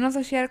 And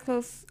also, she had a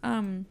close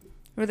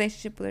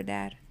relationship with her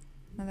dad.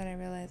 Now that I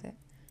realize it.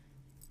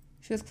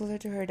 She was closer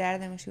to her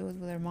dad than when she was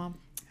with her mom.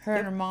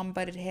 And her mom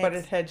butted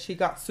heads. She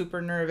got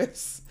super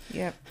nervous.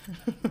 Yep.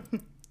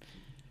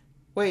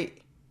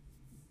 Wait.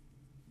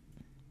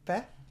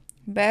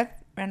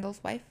 Beth,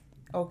 Randall's wife.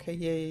 Okay,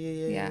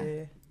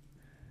 yeah.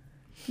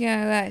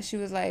 Yeah, that she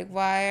was like,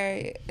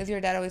 why is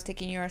your dad always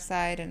taking your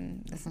side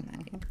and this and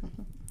that.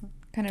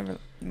 Kind of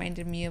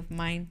reminded me of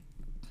mine.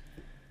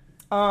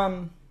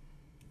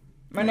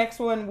 My next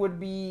one would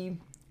be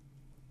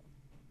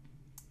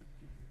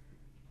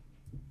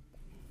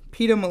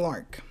Peeta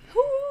Mellark.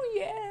 Ooh,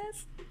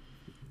 yes.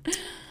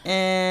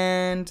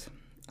 And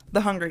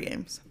The Hunger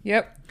Games.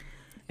 Yep.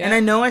 And I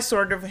know I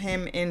sorted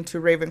him into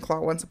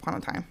Ravenclaw once upon a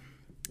time.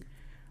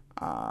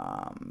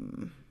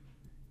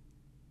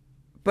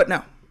 But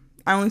no,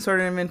 I only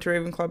sorted him into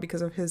Ravenclaw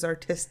because of his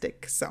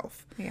artistic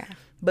self. Yeah.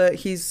 But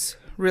he's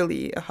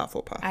really a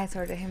Hufflepuff. I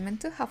sorted him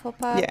into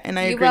Hufflepuff. Yeah, and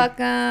I You're agree.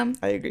 welcome.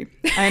 I agree.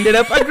 I ended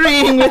up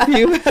agreeing with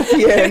you at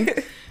the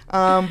end.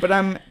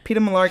 But Peter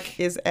Malark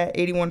is at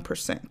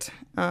 81%.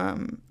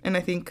 And I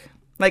think,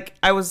 like,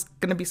 I was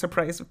going to be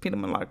surprised if Peter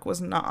Malark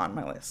was not on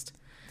my list.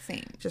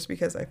 Same. Just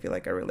because I feel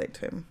like I relate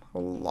to him a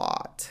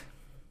lot.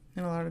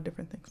 In a lot of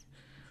different things.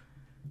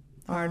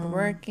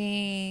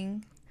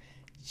 Hardworking.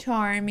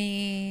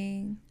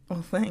 Charming.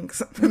 Oh,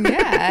 thanks.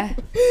 Yeah.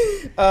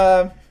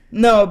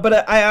 No,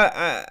 but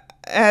I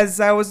as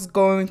I was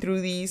going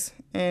through these,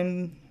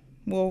 and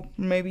we'll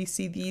maybe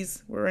see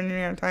these, we're running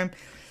out of time,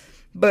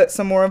 but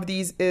some more of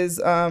these is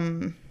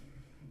they're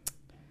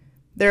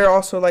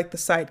also like the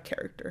side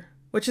character,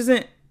 which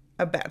isn't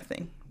a bad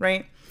thing,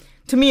 right?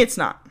 To me, it's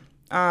not.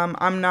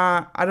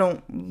 I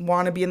don't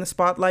want to be in the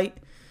spotlight.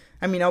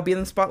 I mean, I'll be in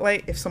the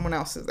spotlight if someone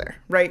else is there,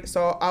 right?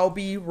 So I'll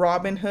be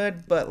Robin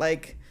Hood, but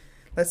like,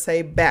 let's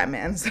say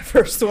Batman's the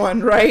first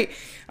one, right?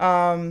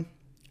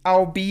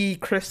 I'll be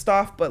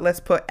Kristoff, but let's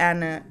put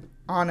Anna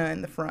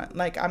in the front.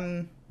 Like,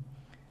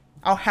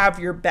 I'll have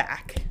your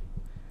back,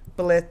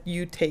 but let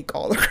you take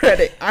all the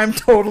credit. I'm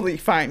totally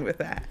fine with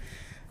that.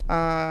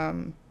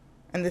 And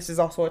this is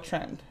also a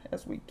trend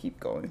as we keep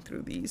going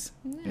through these.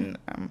 Yeah. And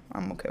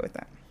I'm okay with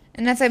that.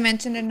 And as I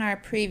mentioned in our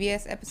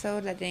previous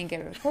episode that didn't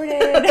get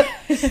recorded.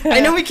 I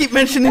know we keep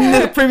mentioning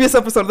the previous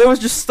episode. There was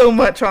just so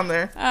much on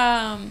there.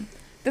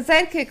 The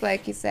sidekick,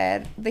 like you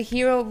said, the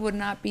hero would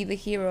not be the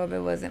hero if it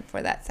wasn't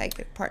for that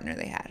sidekick partner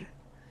they had.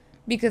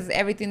 Because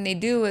everything they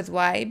do is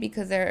why?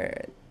 Because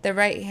their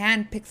right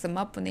hand picks them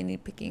up when they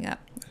need picking up.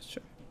 That's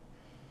true.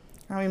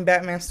 I mean,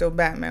 Batman's still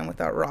Batman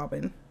without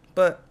Robin.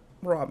 But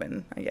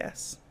Robin, I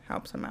guess,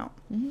 helps him out.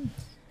 Mm-hmm.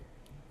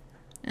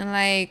 And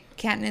like,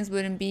 Katniss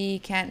wouldn't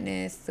be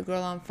Katniss, the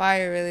girl on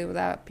fire, really,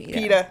 without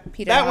Peeta.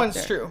 That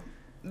one's true.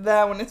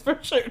 That one is for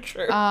sure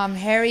true.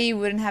 Harry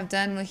wouldn't have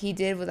done what he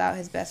did without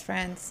his best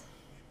friends.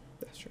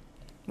 That's true.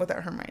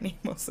 Without Hermione,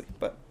 mostly.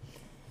 But,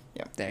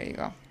 yeah. There you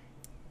go.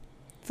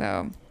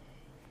 So.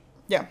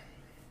 Yeah.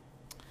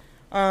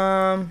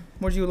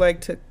 Would you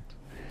like to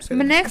say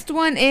My next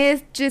one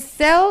is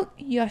Giselle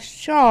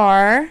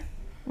Yashar.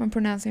 I'm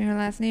pronouncing her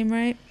last name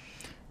right.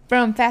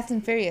 From Fast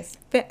and Furious.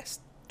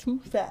 Too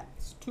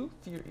fast. Too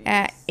furious.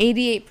 At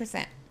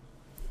 88%.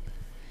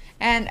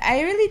 And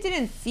I really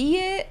didn't see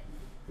it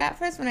at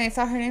first. When I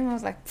saw her name, I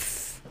was like,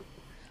 pfft.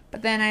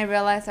 But then I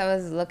realized I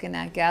was looking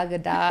at Gal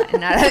Gadot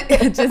and not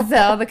at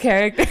Giselle, the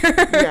character.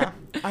 Yeah.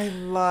 I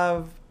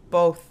love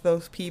both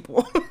those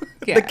people.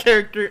 Yeah. The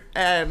character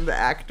and the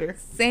actor.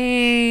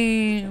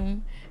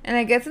 Same. And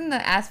I guess in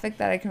the aspect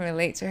that I can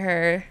relate to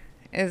her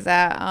is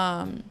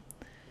that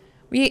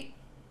we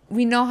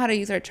know how to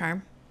use our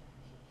charm.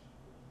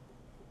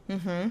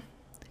 Mm-hmm.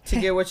 To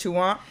get what you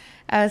want.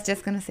 I was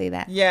just going to say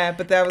that. Yeah,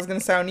 but that was going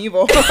to sound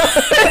evil.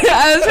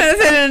 I was trying to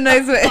say it in a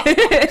nice way.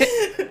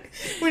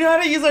 We know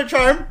how to use our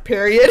charm,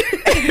 period.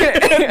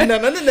 No.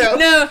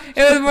 No,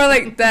 it was more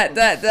like that.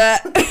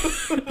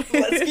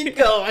 Let's keep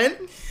going.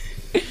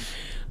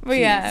 But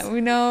yeah,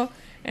 we know.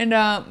 And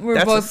we're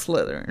That's both. That's a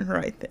Slytherin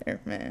right there,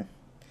 man.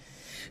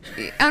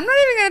 I'm not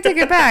even going to take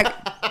it back.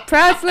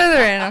 Proud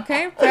Slytherin,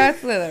 okay? Proud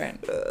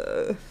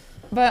Slytherin.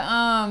 But,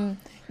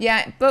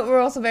 yeah, but we're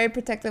also very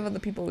protective of the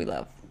people we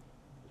love.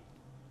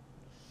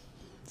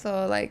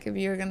 So, like, if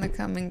you're going to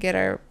come and get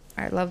our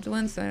loved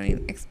ones,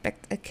 don't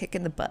expect a kick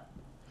in the butt.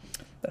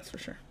 That's for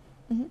sure.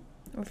 Mm-hmm.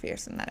 We're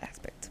fierce in that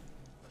aspect.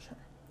 For sure.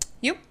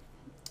 You?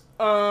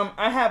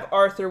 I have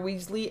Arthur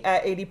Weasley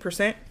at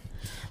 80%.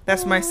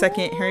 That's my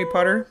second Harry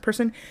Potter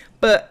person.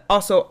 But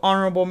also,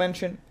 honorable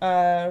mention,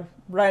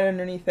 right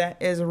underneath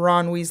that is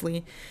Ron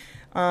Weasley.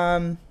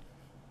 Ron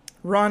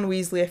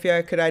Weasley, I feel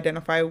I could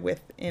identify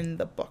with in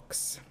the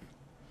books.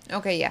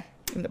 Okay, yeah.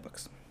 In the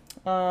books.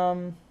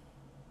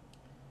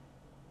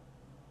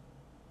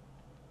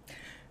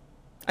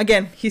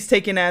 Again, he's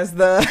taken as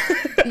the...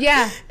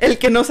 Yeah. El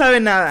que no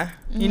sabe nada.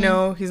 Mm-hmm. You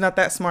know, he's not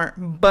that smart.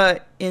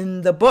 But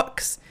in the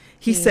books,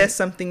 he says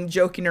something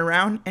joking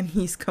around, and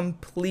he's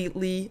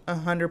completely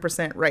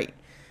 100% right.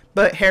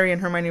 But Harry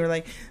and Hermione were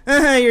like,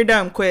 you're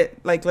dumb, quit.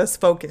 Like, let's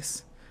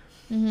focus.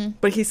 Mm-hmm.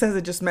 But he says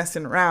it just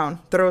messing around.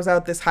 Throws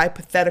out this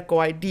hypothetical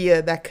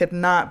idea that could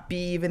not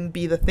even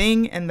be the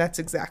thing, and that's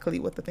exactly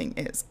what the thing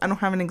is. I don't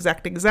have an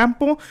exact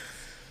example,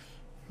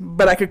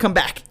 but I could come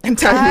back and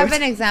tell you. I have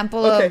an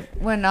example of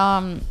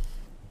when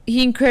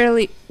he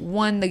incredibly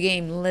won the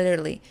game,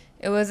 literally.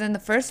 It was in the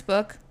first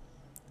book,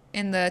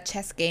 in the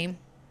chess game,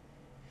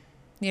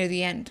 near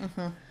the end,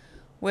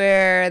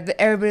 where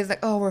everybody's like,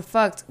 oh, we're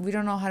fucked. We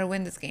don't know how to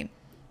win this game.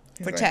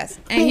 For like, chess.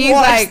 And he's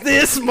like,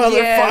 this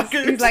motherfucker. Yes.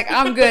 He's like,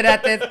 I'm good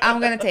at this. I'm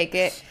going to take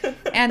it.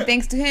 And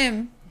thanks to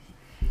him.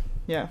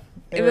 Yeah.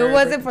 If it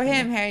wasn't for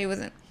him, Harry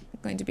wasn't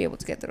going to be able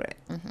to get through it.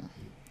 Mm-hmm.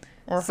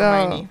 Or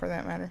Hermione, for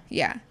that matter.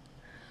 Yeah.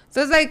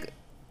 So it's like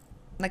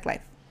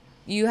life.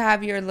 You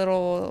have your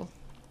what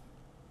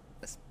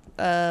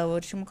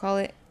you call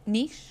it?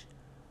 Niche?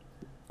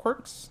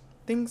 Quirks?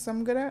 Things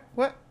I'm good at?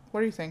 What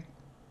do you think?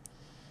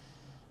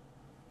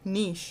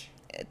 Niche.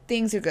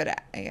 Things you're good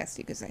at, I guess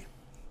you could say.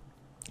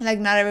 Like,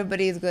 not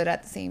everybody is good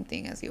at the same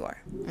thing as you are.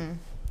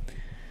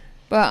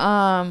 But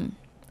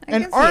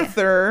and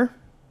Arthur,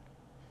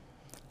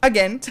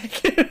 again,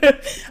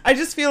 I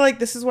just feel like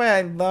this is why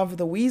I love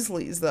the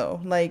Weasleys, though.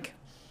 Like,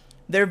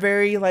 they're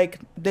very, like,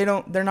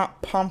 they're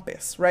not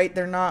pompous, right?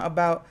 They're not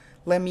about,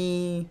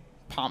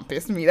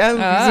 pompous,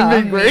 mira,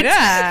 big words.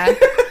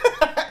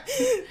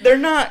 They're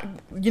not,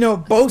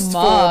 boastful.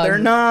 Smug. They're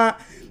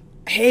not,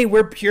 hey,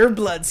 we're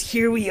purebloods.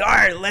 Here we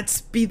are. Let's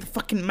be the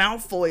fucking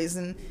Malfoys.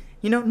 And,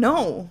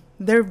 no.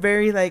 They're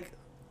very, like,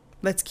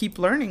 let's keep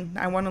learning.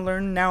 I want to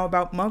learn now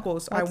about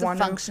Muggles. What's the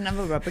function of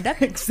a rubber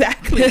duck?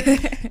 Exactly.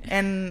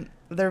 And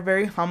they're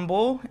very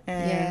humble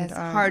and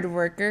hard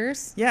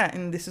workers. Yeah,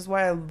 and this is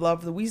why I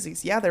love the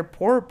Weasleys. Yeah, they're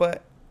poor,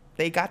 but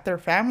they got their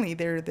family.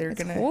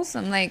 It's gonna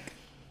wholesome. Like,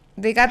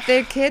 they got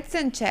their kids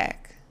in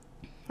check.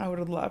 I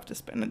would love to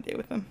spend a day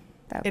with them.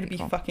 It'd be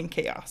cool. fucking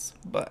chaos,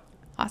 but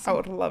awesome. I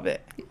would love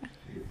it.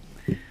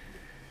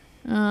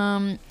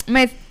 Yeah.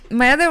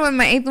 My other one,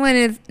 my 8th one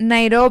is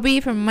Nairobi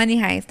from Money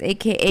Heist,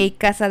 aka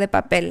Casa de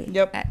Papel.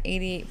 Yep. At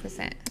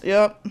 88%.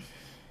 Yep.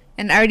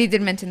 And I already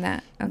did mention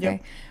that. Okay.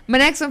 Yep. My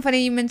next one,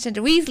 funny you mentioned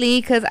Weasley,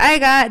 because I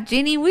got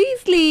Ginny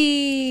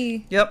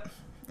Weasley. Yep.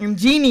 And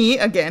Jeannie,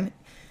 again,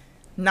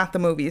 not the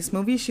movies.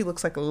 Movies, she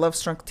looks like a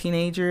love-struck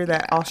teenager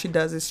that all she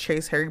does is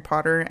chase Harry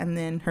Potter, and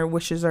then her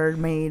wishes are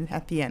made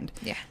at the end.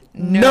 Yeah.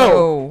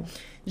 No.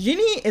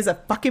 Ginny is a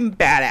fucking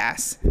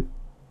badass.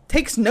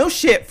 Takes no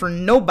shit for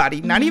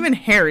nobody, not even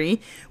Harry.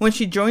 When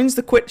she joins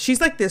she's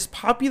like this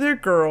popular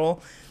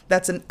girl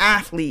that's an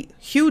athlete,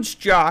 huge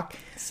jock,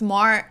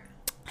 smart,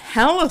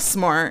 hella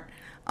smart.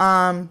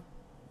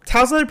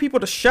 Tells other people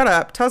to shut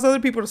up, tells other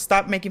people to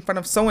stop making fun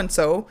of so and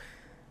so.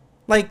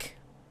 Like,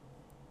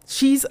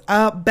 she's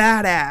a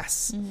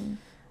badass. They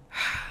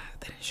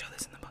didn't show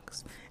this in the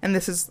books, and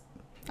this is,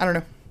 I don't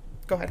know.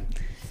 Go ahead.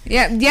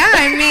 Yeah.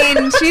 I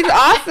mean, she's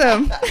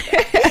awesome.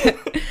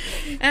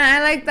 And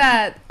I like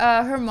that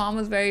her mom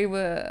was very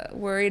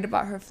worried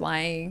about her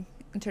flying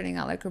and turning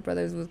out like her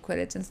brothers with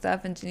Quidditch and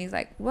stuff. And Ginny's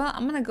like, well,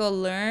 I'm going to go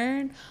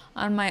learn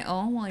on my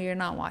own while you're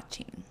not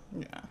watching.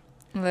 Yeah.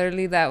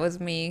 Literally, that was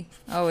me.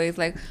 Always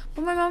like,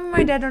 but my mom and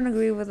my dad don't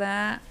agree with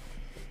that.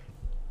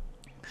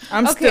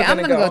 I'm going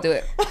to go do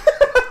it.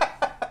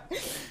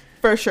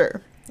 For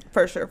sure.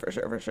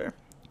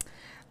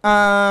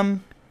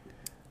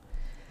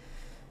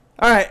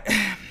 All right.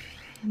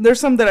 There's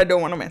some that I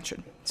don't want to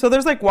mention. So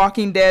there's like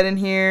Walking Dead in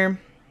here.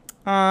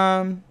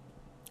 Carl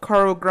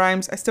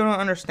Grimes. I still don't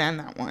understand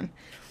that one.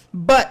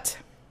 But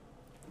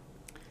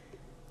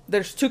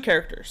there's 2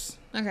 characters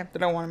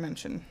that I want to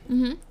mention.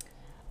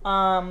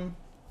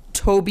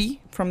 Toby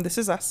from This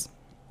Is Us.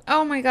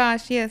 Oh my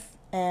gosh, yes.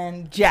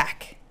 And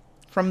Jack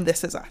from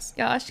This Is Us.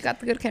 Gosh, you got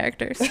the good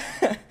characters.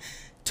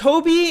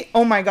 Toby,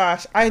 oh my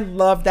gosh, I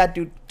love that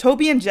dude.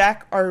 Toby and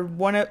Jack are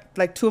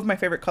 2 of my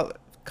favorite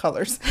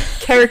characters.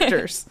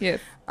 Yes.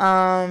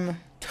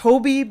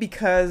 Toby,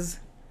 because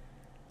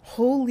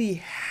holy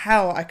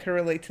hell, I could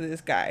relate to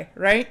this guy,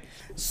 right?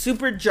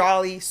 Super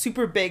jolly,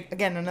 super big.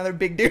 Again, another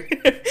big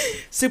dude.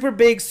 Super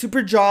big,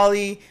 super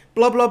jolly,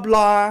 blah, blah,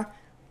 blah.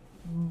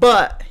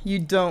 But you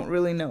don't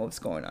really know what's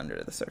going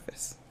under the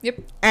surface.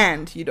 Yep.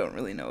 And you don't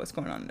really know what's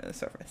going on under the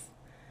surface.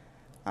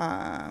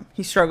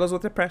 He struggles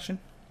with depression.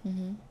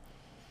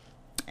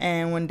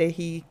 And one day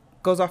he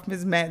goes off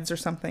his meds or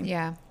something.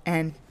 Yeah.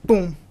 And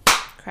boom.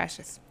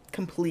 Crashes.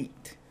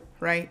 Complete.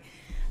 Right?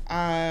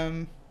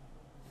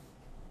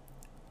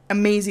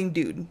 Amazing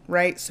dude,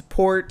 right?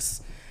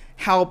 Supports,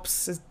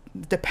 helps, is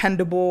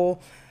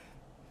dependable,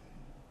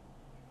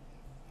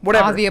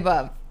 whatever. All the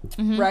above.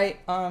 Right?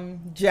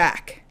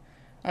 Jack,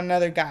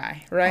 another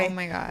guy, right? Oh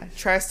my gosh.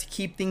 Tries to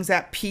keep things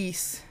at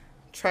peace,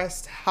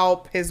 tries to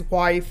help his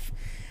wife,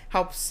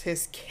 helps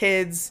his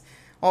kids,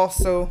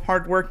 also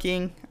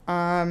hardworking.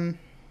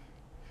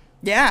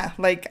 Yeah,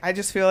 like, I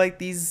just feel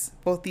like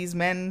both these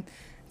men,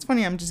 it's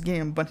funny, I'm just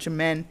getting a bunch of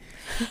men,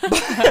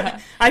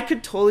 but I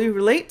could totally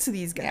relate to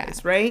these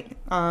guys, right?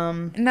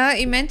 Now that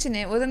you mention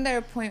it, wasn't there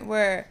a point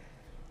where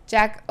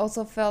Jack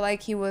also felt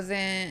like he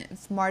wasn't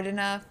smart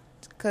enough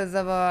because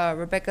of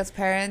Rebecca's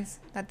parents,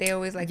 that they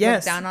always looked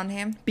down on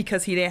him?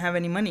 Because he didn't have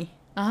any money.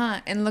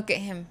 And look at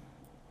him.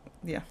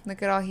 Yeah.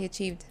 Look at all he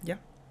achieved. Yeah.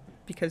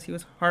 Because he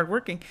was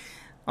hardworking.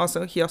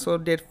 Also, he also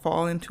did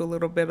fall into a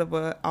little bit of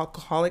a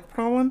alcoholic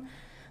problem.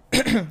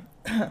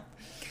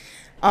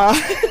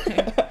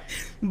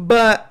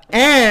 But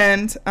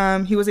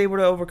he was able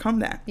to overcome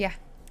that. Yeah.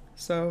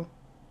 So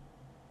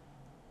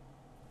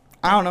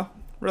I don't know,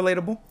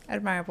 relatable,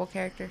 admirable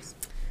characters.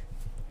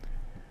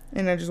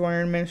 And I just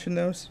wanted to mention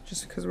those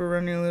just because we're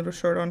running a little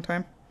short on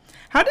time.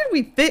 How did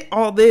we fit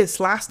all this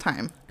last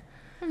time?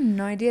 I have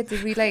no idea.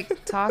 Did we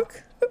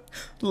talk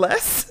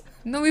less?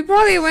 No, we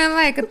probably went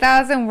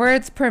 1,000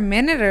 words per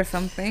minute or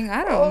something.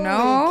 I don't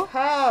know.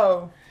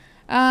 Holy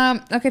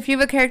cow. Okay, a few of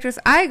the characters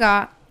I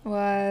got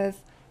was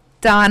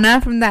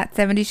Donna from That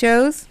 70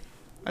 Shows.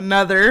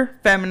 Another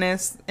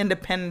feminist,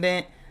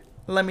 independent,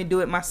 Let me do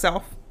it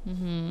myself.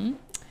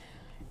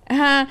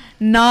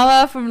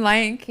 Nala from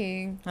Lion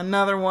King.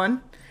 Another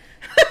one.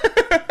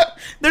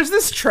 There's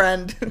this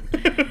trend.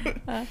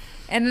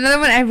 And another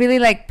one I really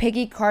like,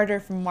 Peggy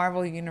Carter from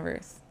Marvel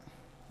Universe.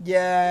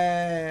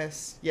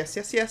 Yes.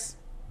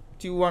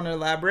 Do you want to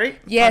elaborate?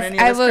 Yes, on any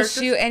of I those will characters?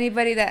 shoot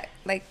anybody that,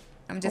 like,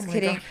 I'm just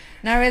kidding. God.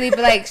 Not really,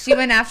 but, like, she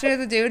went after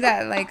the dude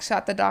that, like,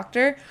 shot the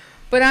doctor.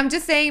 But I'm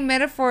just saying,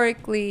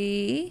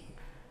 metaphorically,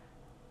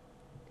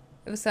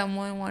 if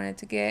someone wanted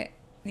to get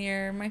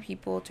near my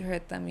people to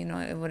hurt them, you know,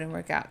 it wouldn't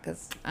work out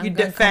because I'm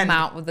going to come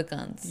out with the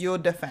guns. You'll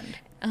defend.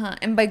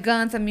 And by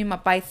guns, I mean my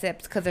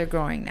biceps because they're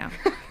growing now.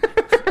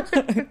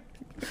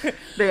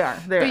 They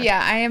are. But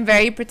yeah, I am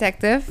very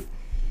protective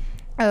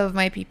of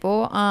my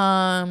people.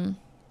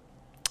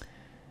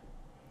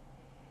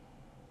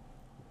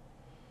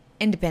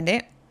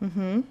 Independent.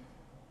 Mm-hmm.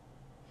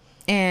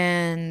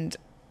 And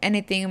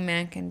anything a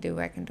man can do,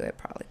 I can do it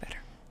probably better.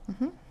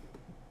 Mm-hmm.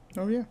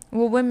 Oh, yeah.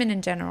 Well, women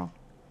in general.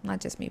 Not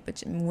just me,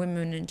 but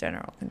women in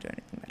general can do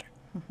anything better.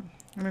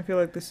 Mm-hmm. And I feel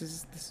like this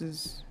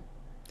is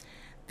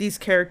these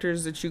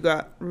characters that you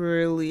got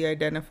really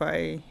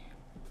identify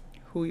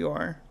who you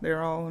are.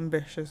 They're all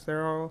ambitious.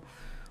 They're all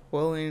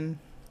willing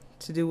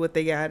to do what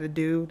they got to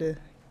do to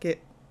get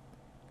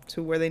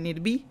to where they need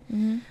to be.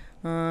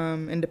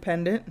 Mm-hmm.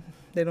 Independent.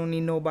 They don't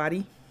need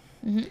nobody.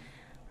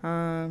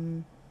 Mm-hmm.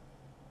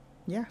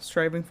 Yeah,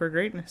 striving for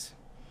greatness.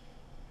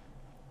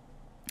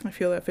 I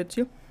feel that fits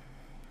you.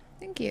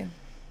 Thank you.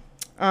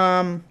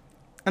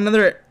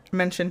 Another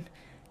mention,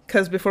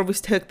 because before we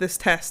took this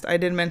test, I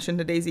did mention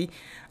to Daisy,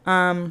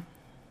 I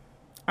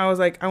was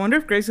like, I wonder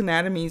if Grey's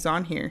Anatomy is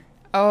on here.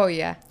 Oh,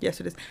 yeah.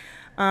 Yes, it is.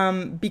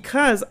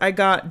 Because I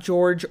got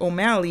George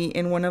O'Malley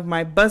in one of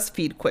my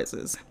BuzzFeed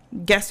quizzes.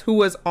 Guess who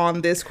was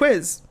on this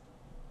quiz?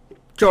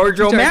 George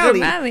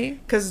O'Malley.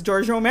 Because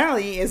George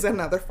O'Malley is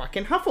another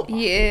fucking Hufflepuff.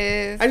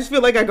 Yes. I just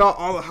feel like I got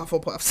all the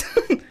Hufflepuffs.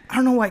 I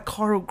don't know why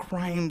Carl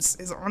Grimes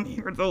is on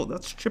here, though.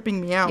 That's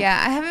tripping me out.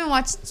 Yeah, I haven't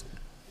watched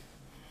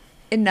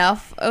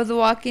enough of The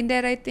Walking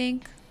Dead, I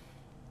think.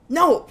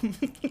 No,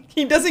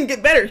 he doesn't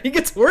get better. He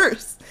gets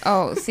worse.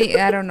 Oh, see,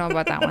 I don't know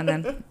about that one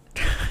then.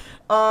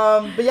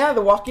 But yeah,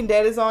 The Walking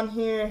Dead is on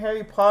here.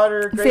 Harry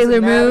Potter, Grey's Sailor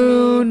Anatomy.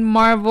 Moon,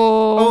 Marvel.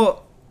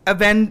 Oh,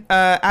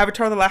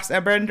 Avatar: The Last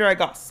Airbender. I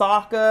got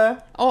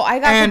Sokka. Oh, I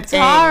got and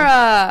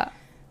Katara.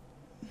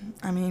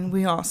 I mean,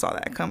 we all saw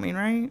that coming,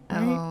 right?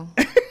 Oh,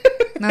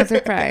 no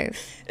surprise.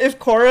 If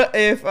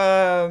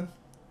The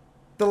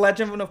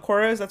Legend of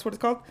Korra, that's what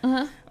it's called,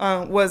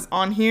 was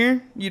on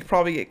here, you'd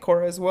probably get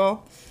Korra as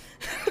well.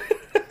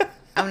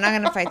 I'm not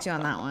gonna fight you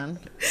on that one.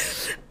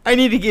 I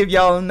need to give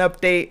y'all an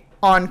update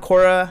on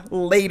Korra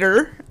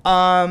later.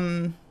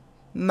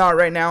 Not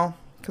right now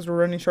because we're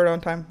running short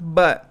on time,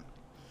 but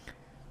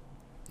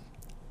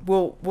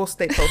we'll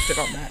stay posted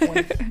on that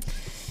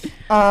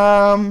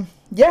one.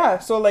 Yeah,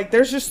 so like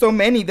there's just so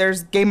many.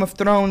 There's Game of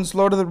Thrones,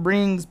 Lord of the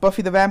Rings,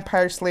 Buffy the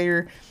Vampire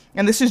Slayer,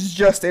 and this is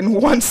just in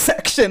one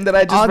section that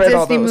I just read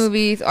all those. Disney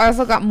movies. I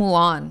also got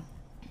Mulan.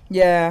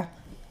 Yeah.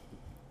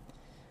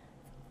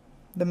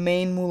 The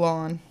main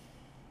Mulan,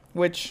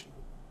 which,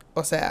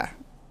 o sea,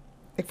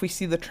 if we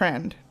see the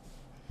trend.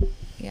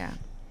 Yeah.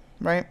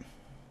 Right?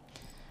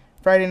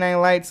 Friday Night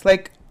Lights.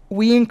 Like,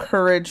 we're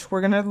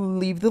going to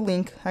leave the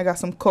link. I got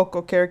some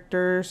Coco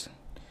characters.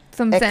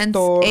 Some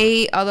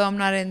Sense8, although I'm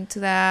not into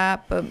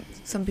that, but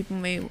some people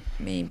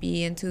may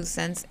be into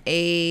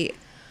Sense8.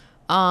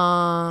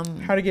 How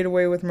to Get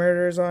Away with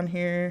Murder is on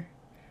here.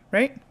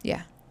 Right?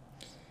 Yeah.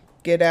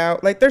 Get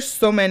Out. Like, there's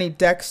so many.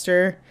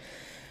 Dexter.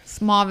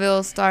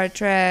 Smallville, Star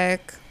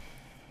Trek.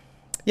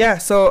 Yeah,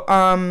 so,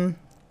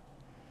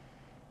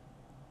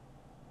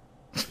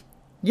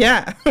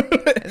 yeah.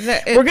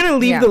 We're going to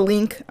leave the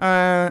link.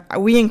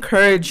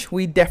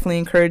 We definitely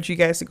encourage you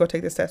guys to go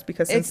take this test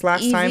because since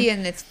last time. It's easy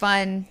and it's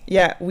fun.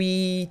 Yeah,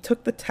 we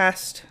took the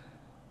test.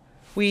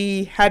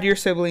 We had your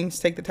siblings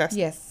take the test.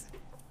 Yes.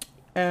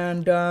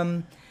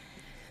 And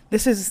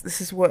this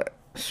is what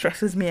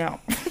stresses me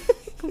out.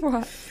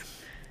 What?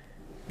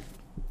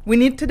 We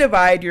need to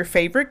divide your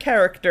favorite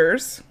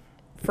characters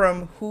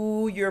from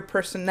who your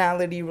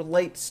personality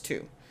relates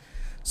to.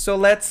 So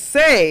let's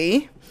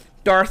say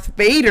Darth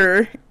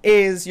Vader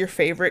is your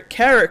favorite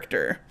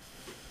character.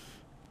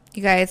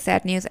 You guys,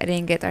 sad news, I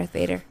didn't get Darth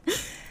Vader.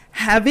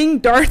 Having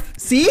Darth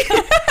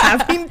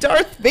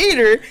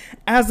Vader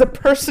as a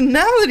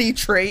personality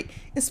trait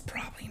is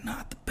probably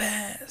not the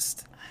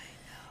best. I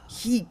know.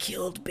 He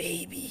killed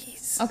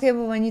babies. Okay,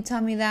 but when you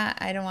tell me that,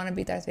 I don't want to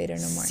be Darth Vader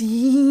no more.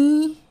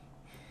 See?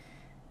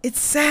 It's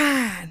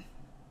sad.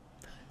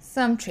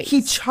 Some traits.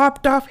 He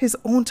chopped off his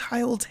own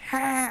child's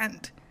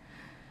hand.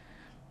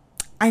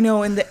 I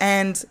know in the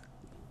end,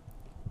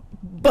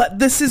 but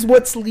this is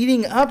what's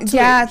leading up to it.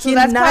 Yeah, so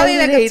that's probably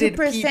like a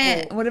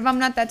 2%. People. What if I'm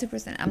not that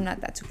 2%? I'm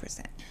not that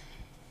 2%.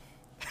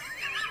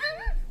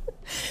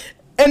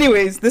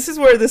 Anyways, this is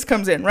where this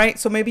comes in, right?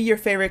 So maybe your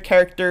favorite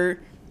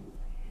character,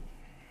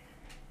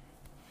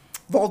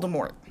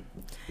 Voldemort.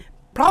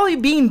 Probably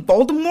being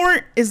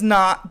Voldemort is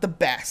not the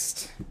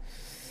best.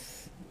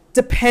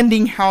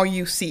 depending how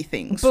you see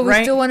things, but we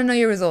right? still want to know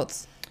your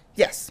results.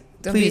 Yes.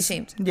 Don't please. be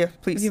ashamed. Yeah,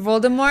 please. If you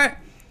Voldemort,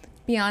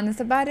 be honest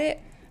about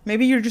it.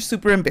 Maybe you're just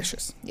super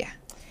ambitious. Yeah.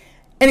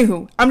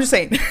 Anywho, I'm just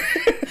saying.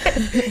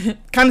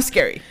 Kind of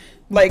scary.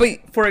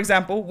 Like, for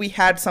example, we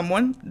had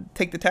someone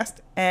take the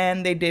test,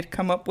 and they did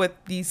come up with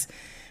these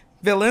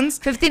villains.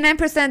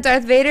 59%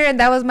 Darth Vader, and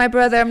that was my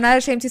brother. I'm not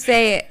ashamed to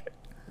say it.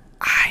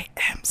 I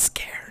am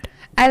scared.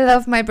 I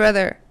love my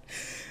brother.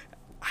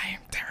 I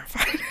am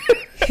terrified.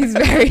 He's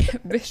very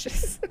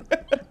ambitious.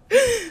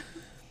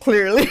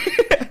 Clearly.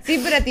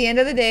 See, but at the end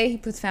of the day, he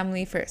puts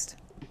family first.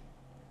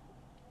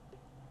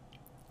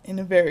 In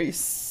a very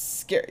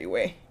scary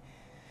way.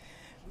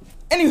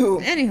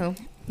 Anywho.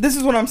 This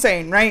is what I'm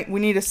saying, right? We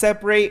need to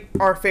separate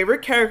our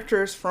favorite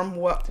characters from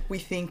what we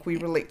think we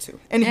relate to.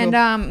 Anywho.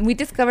 And we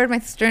discovered, my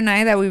sister and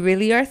I, that we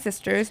really are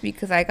sisters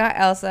because I got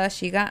Elsa,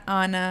 she got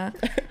Anna.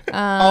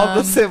 All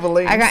the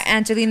siblings. I got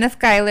Angelina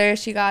Schuyler.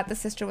 She got the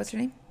sister. What's her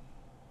name?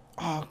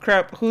 Oh,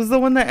 crap. Who's the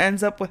one that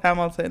ends up with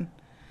Hamilton?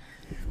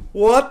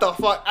 What the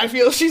fuck? I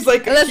feel she's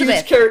like a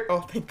huge character.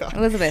 Oh, thank God.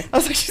 Elizabeth. I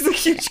was like, she's a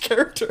huge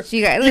character.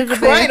 She got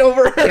Elizabeth. You cried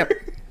over her.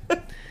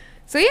 Yep.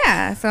 So,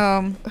 yeah.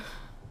 So.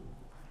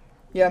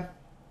 Yeah.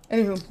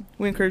 Anywho,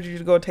 we encourage you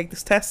to go take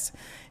this test.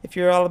 If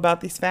you're all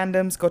about these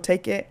fandoms, go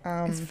take it.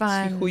 It's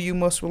fun. See who you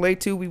most relate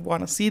to. We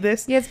want to see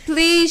this. Yes,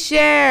 please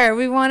share.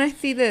 We want to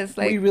see this.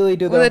 Like, we really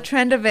do. With a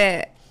trend of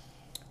it.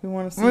 We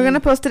want to see. We're gonna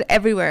post it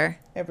everywhere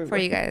for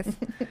you guys.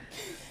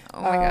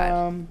 Oh my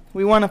God.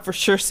 We want to for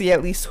sure see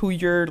at least who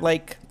your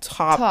like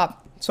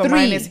top. So 3.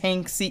 mine is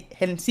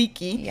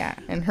Hensiki. Yeah.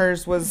 And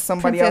hers was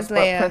somebody Princess else,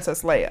 Leia. but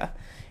Princess Leia. And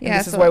Yeah,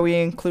 this is why we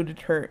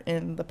included her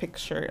in the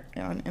picture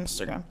on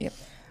Instagram. Yep.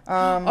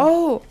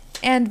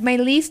 And my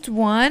least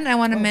one I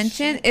want to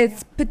mention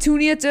is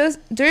Petunia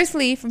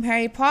Dursley from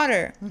Harry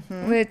Potter,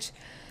 which,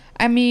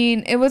 I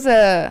mean, it was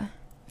a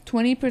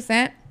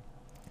 20%,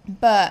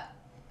 but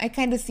I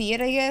kind of see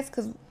it, I guess,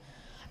 because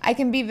I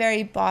can be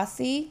very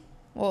bossy.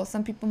 Well,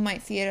 some people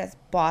might see it as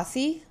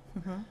bossy,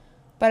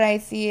 but I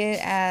see it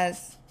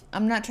as,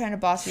 I'm not trying to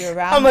boss you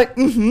around. I'm like,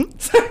 No.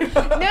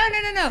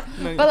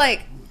 But,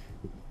 like,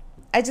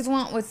 I just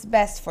want what's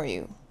best for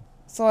you.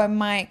 So I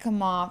might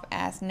come off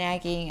as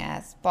nagging,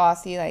 as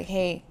bossy, like,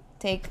 hey,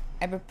 take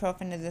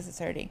ibuprofen if this is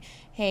hurting.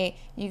 Hey,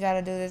 you got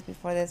to do this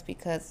before this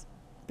because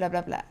blah,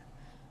 blah, blah.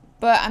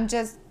 But I'm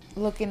just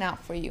looking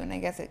out for you, and I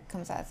guess it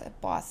comes as a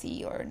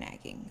bossy or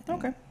nagging.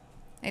 Okay.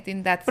 I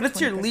think that's But it's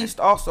 20%. your least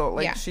also.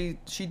 Like, Yeah. she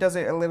does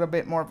it a little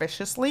bit more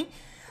viciously.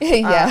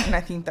 Yeah. And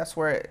I think that's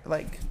where it,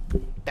 like,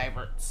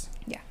 diverts.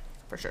 Yeah.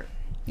 For sure.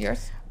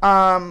 Yours?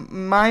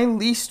 My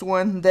least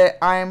one that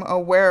I'm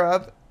aware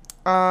of,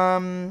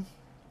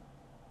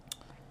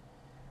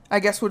 I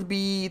guess would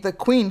be the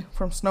Queen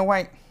from Snow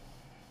White.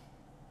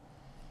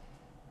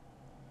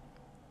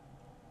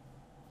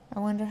 I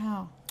wonder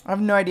how. I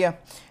have no idea.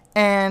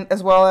 And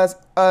as well as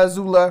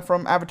Azula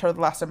from Avatar: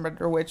 The Last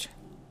Airbender, which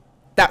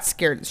that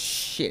scared the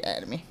shit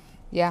out of me.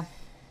 Yeah.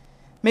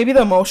 Maybe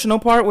the emotional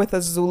part with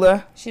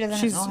Azula. She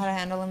doesn't know how to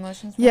handle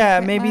emotions. Yeah,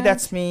 maybe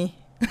that's me.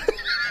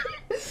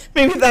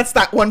 Maybe that's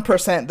that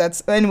 1%.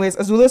 That's anyways.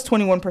 Azula's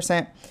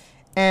 21%,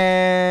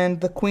 and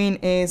the Queen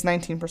is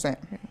 19%.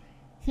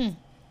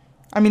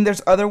 I mean,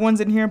 there's other ones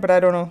in here, but I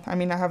don't know. I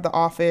mean, I have The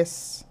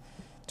Office,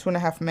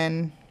 2.5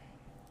 Men.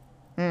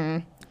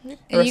 And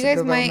you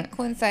guys might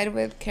coincide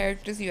with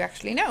characters you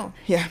actually know.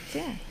 Yeah.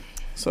 Yeah.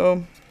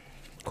 So,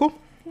 cool.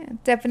 Yeah,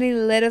 definitely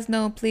let us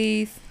know,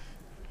 please.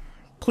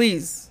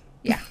 Please.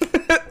 Yeah.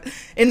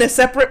 In a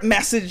separate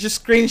message,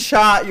 just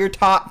screenshot your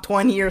top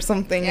 20 or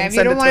something. Yeah, and if you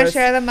send don't it to want to us.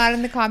 share them out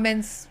in the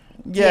comments,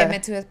 Yeah. DM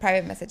it to us,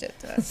 private message it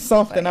to us.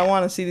 Something. But, yeah. I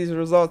want to see these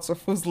results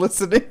of who's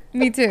listening.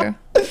 Me too.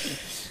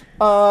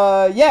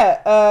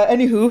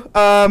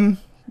 Anywho,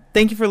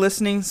 thank you for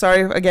listening.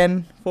 Sorry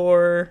again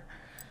for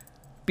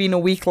being a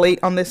week late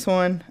on this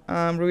one.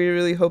 We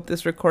really hope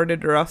this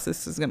recorded, or else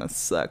this is gonna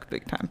suck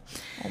big time.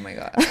 Oh my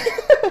God.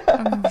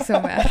 I'm gonna be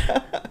so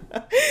mad.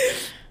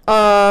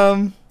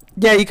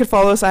 Yeah, you could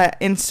follow us at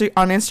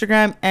on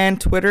Instagram and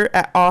Twitter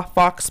at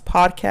Fox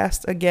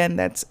Podcast. Again,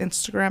 that's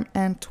Instagram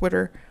and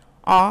Twitter,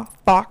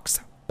 Fox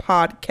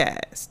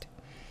Podcast.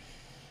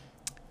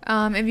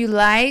 If you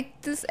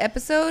liked this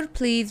episode,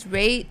 please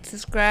rate,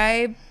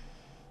 subscribe,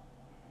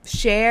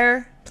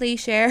 share.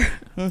 Please share.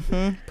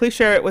 Please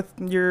share it with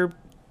your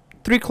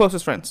 3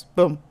 closest friends.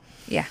 Boom.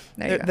 Yeah,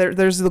 there you go.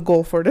 There's the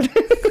goal for today.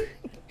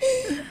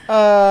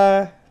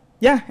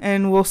 Yeah,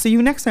 and we'll see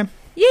you next time.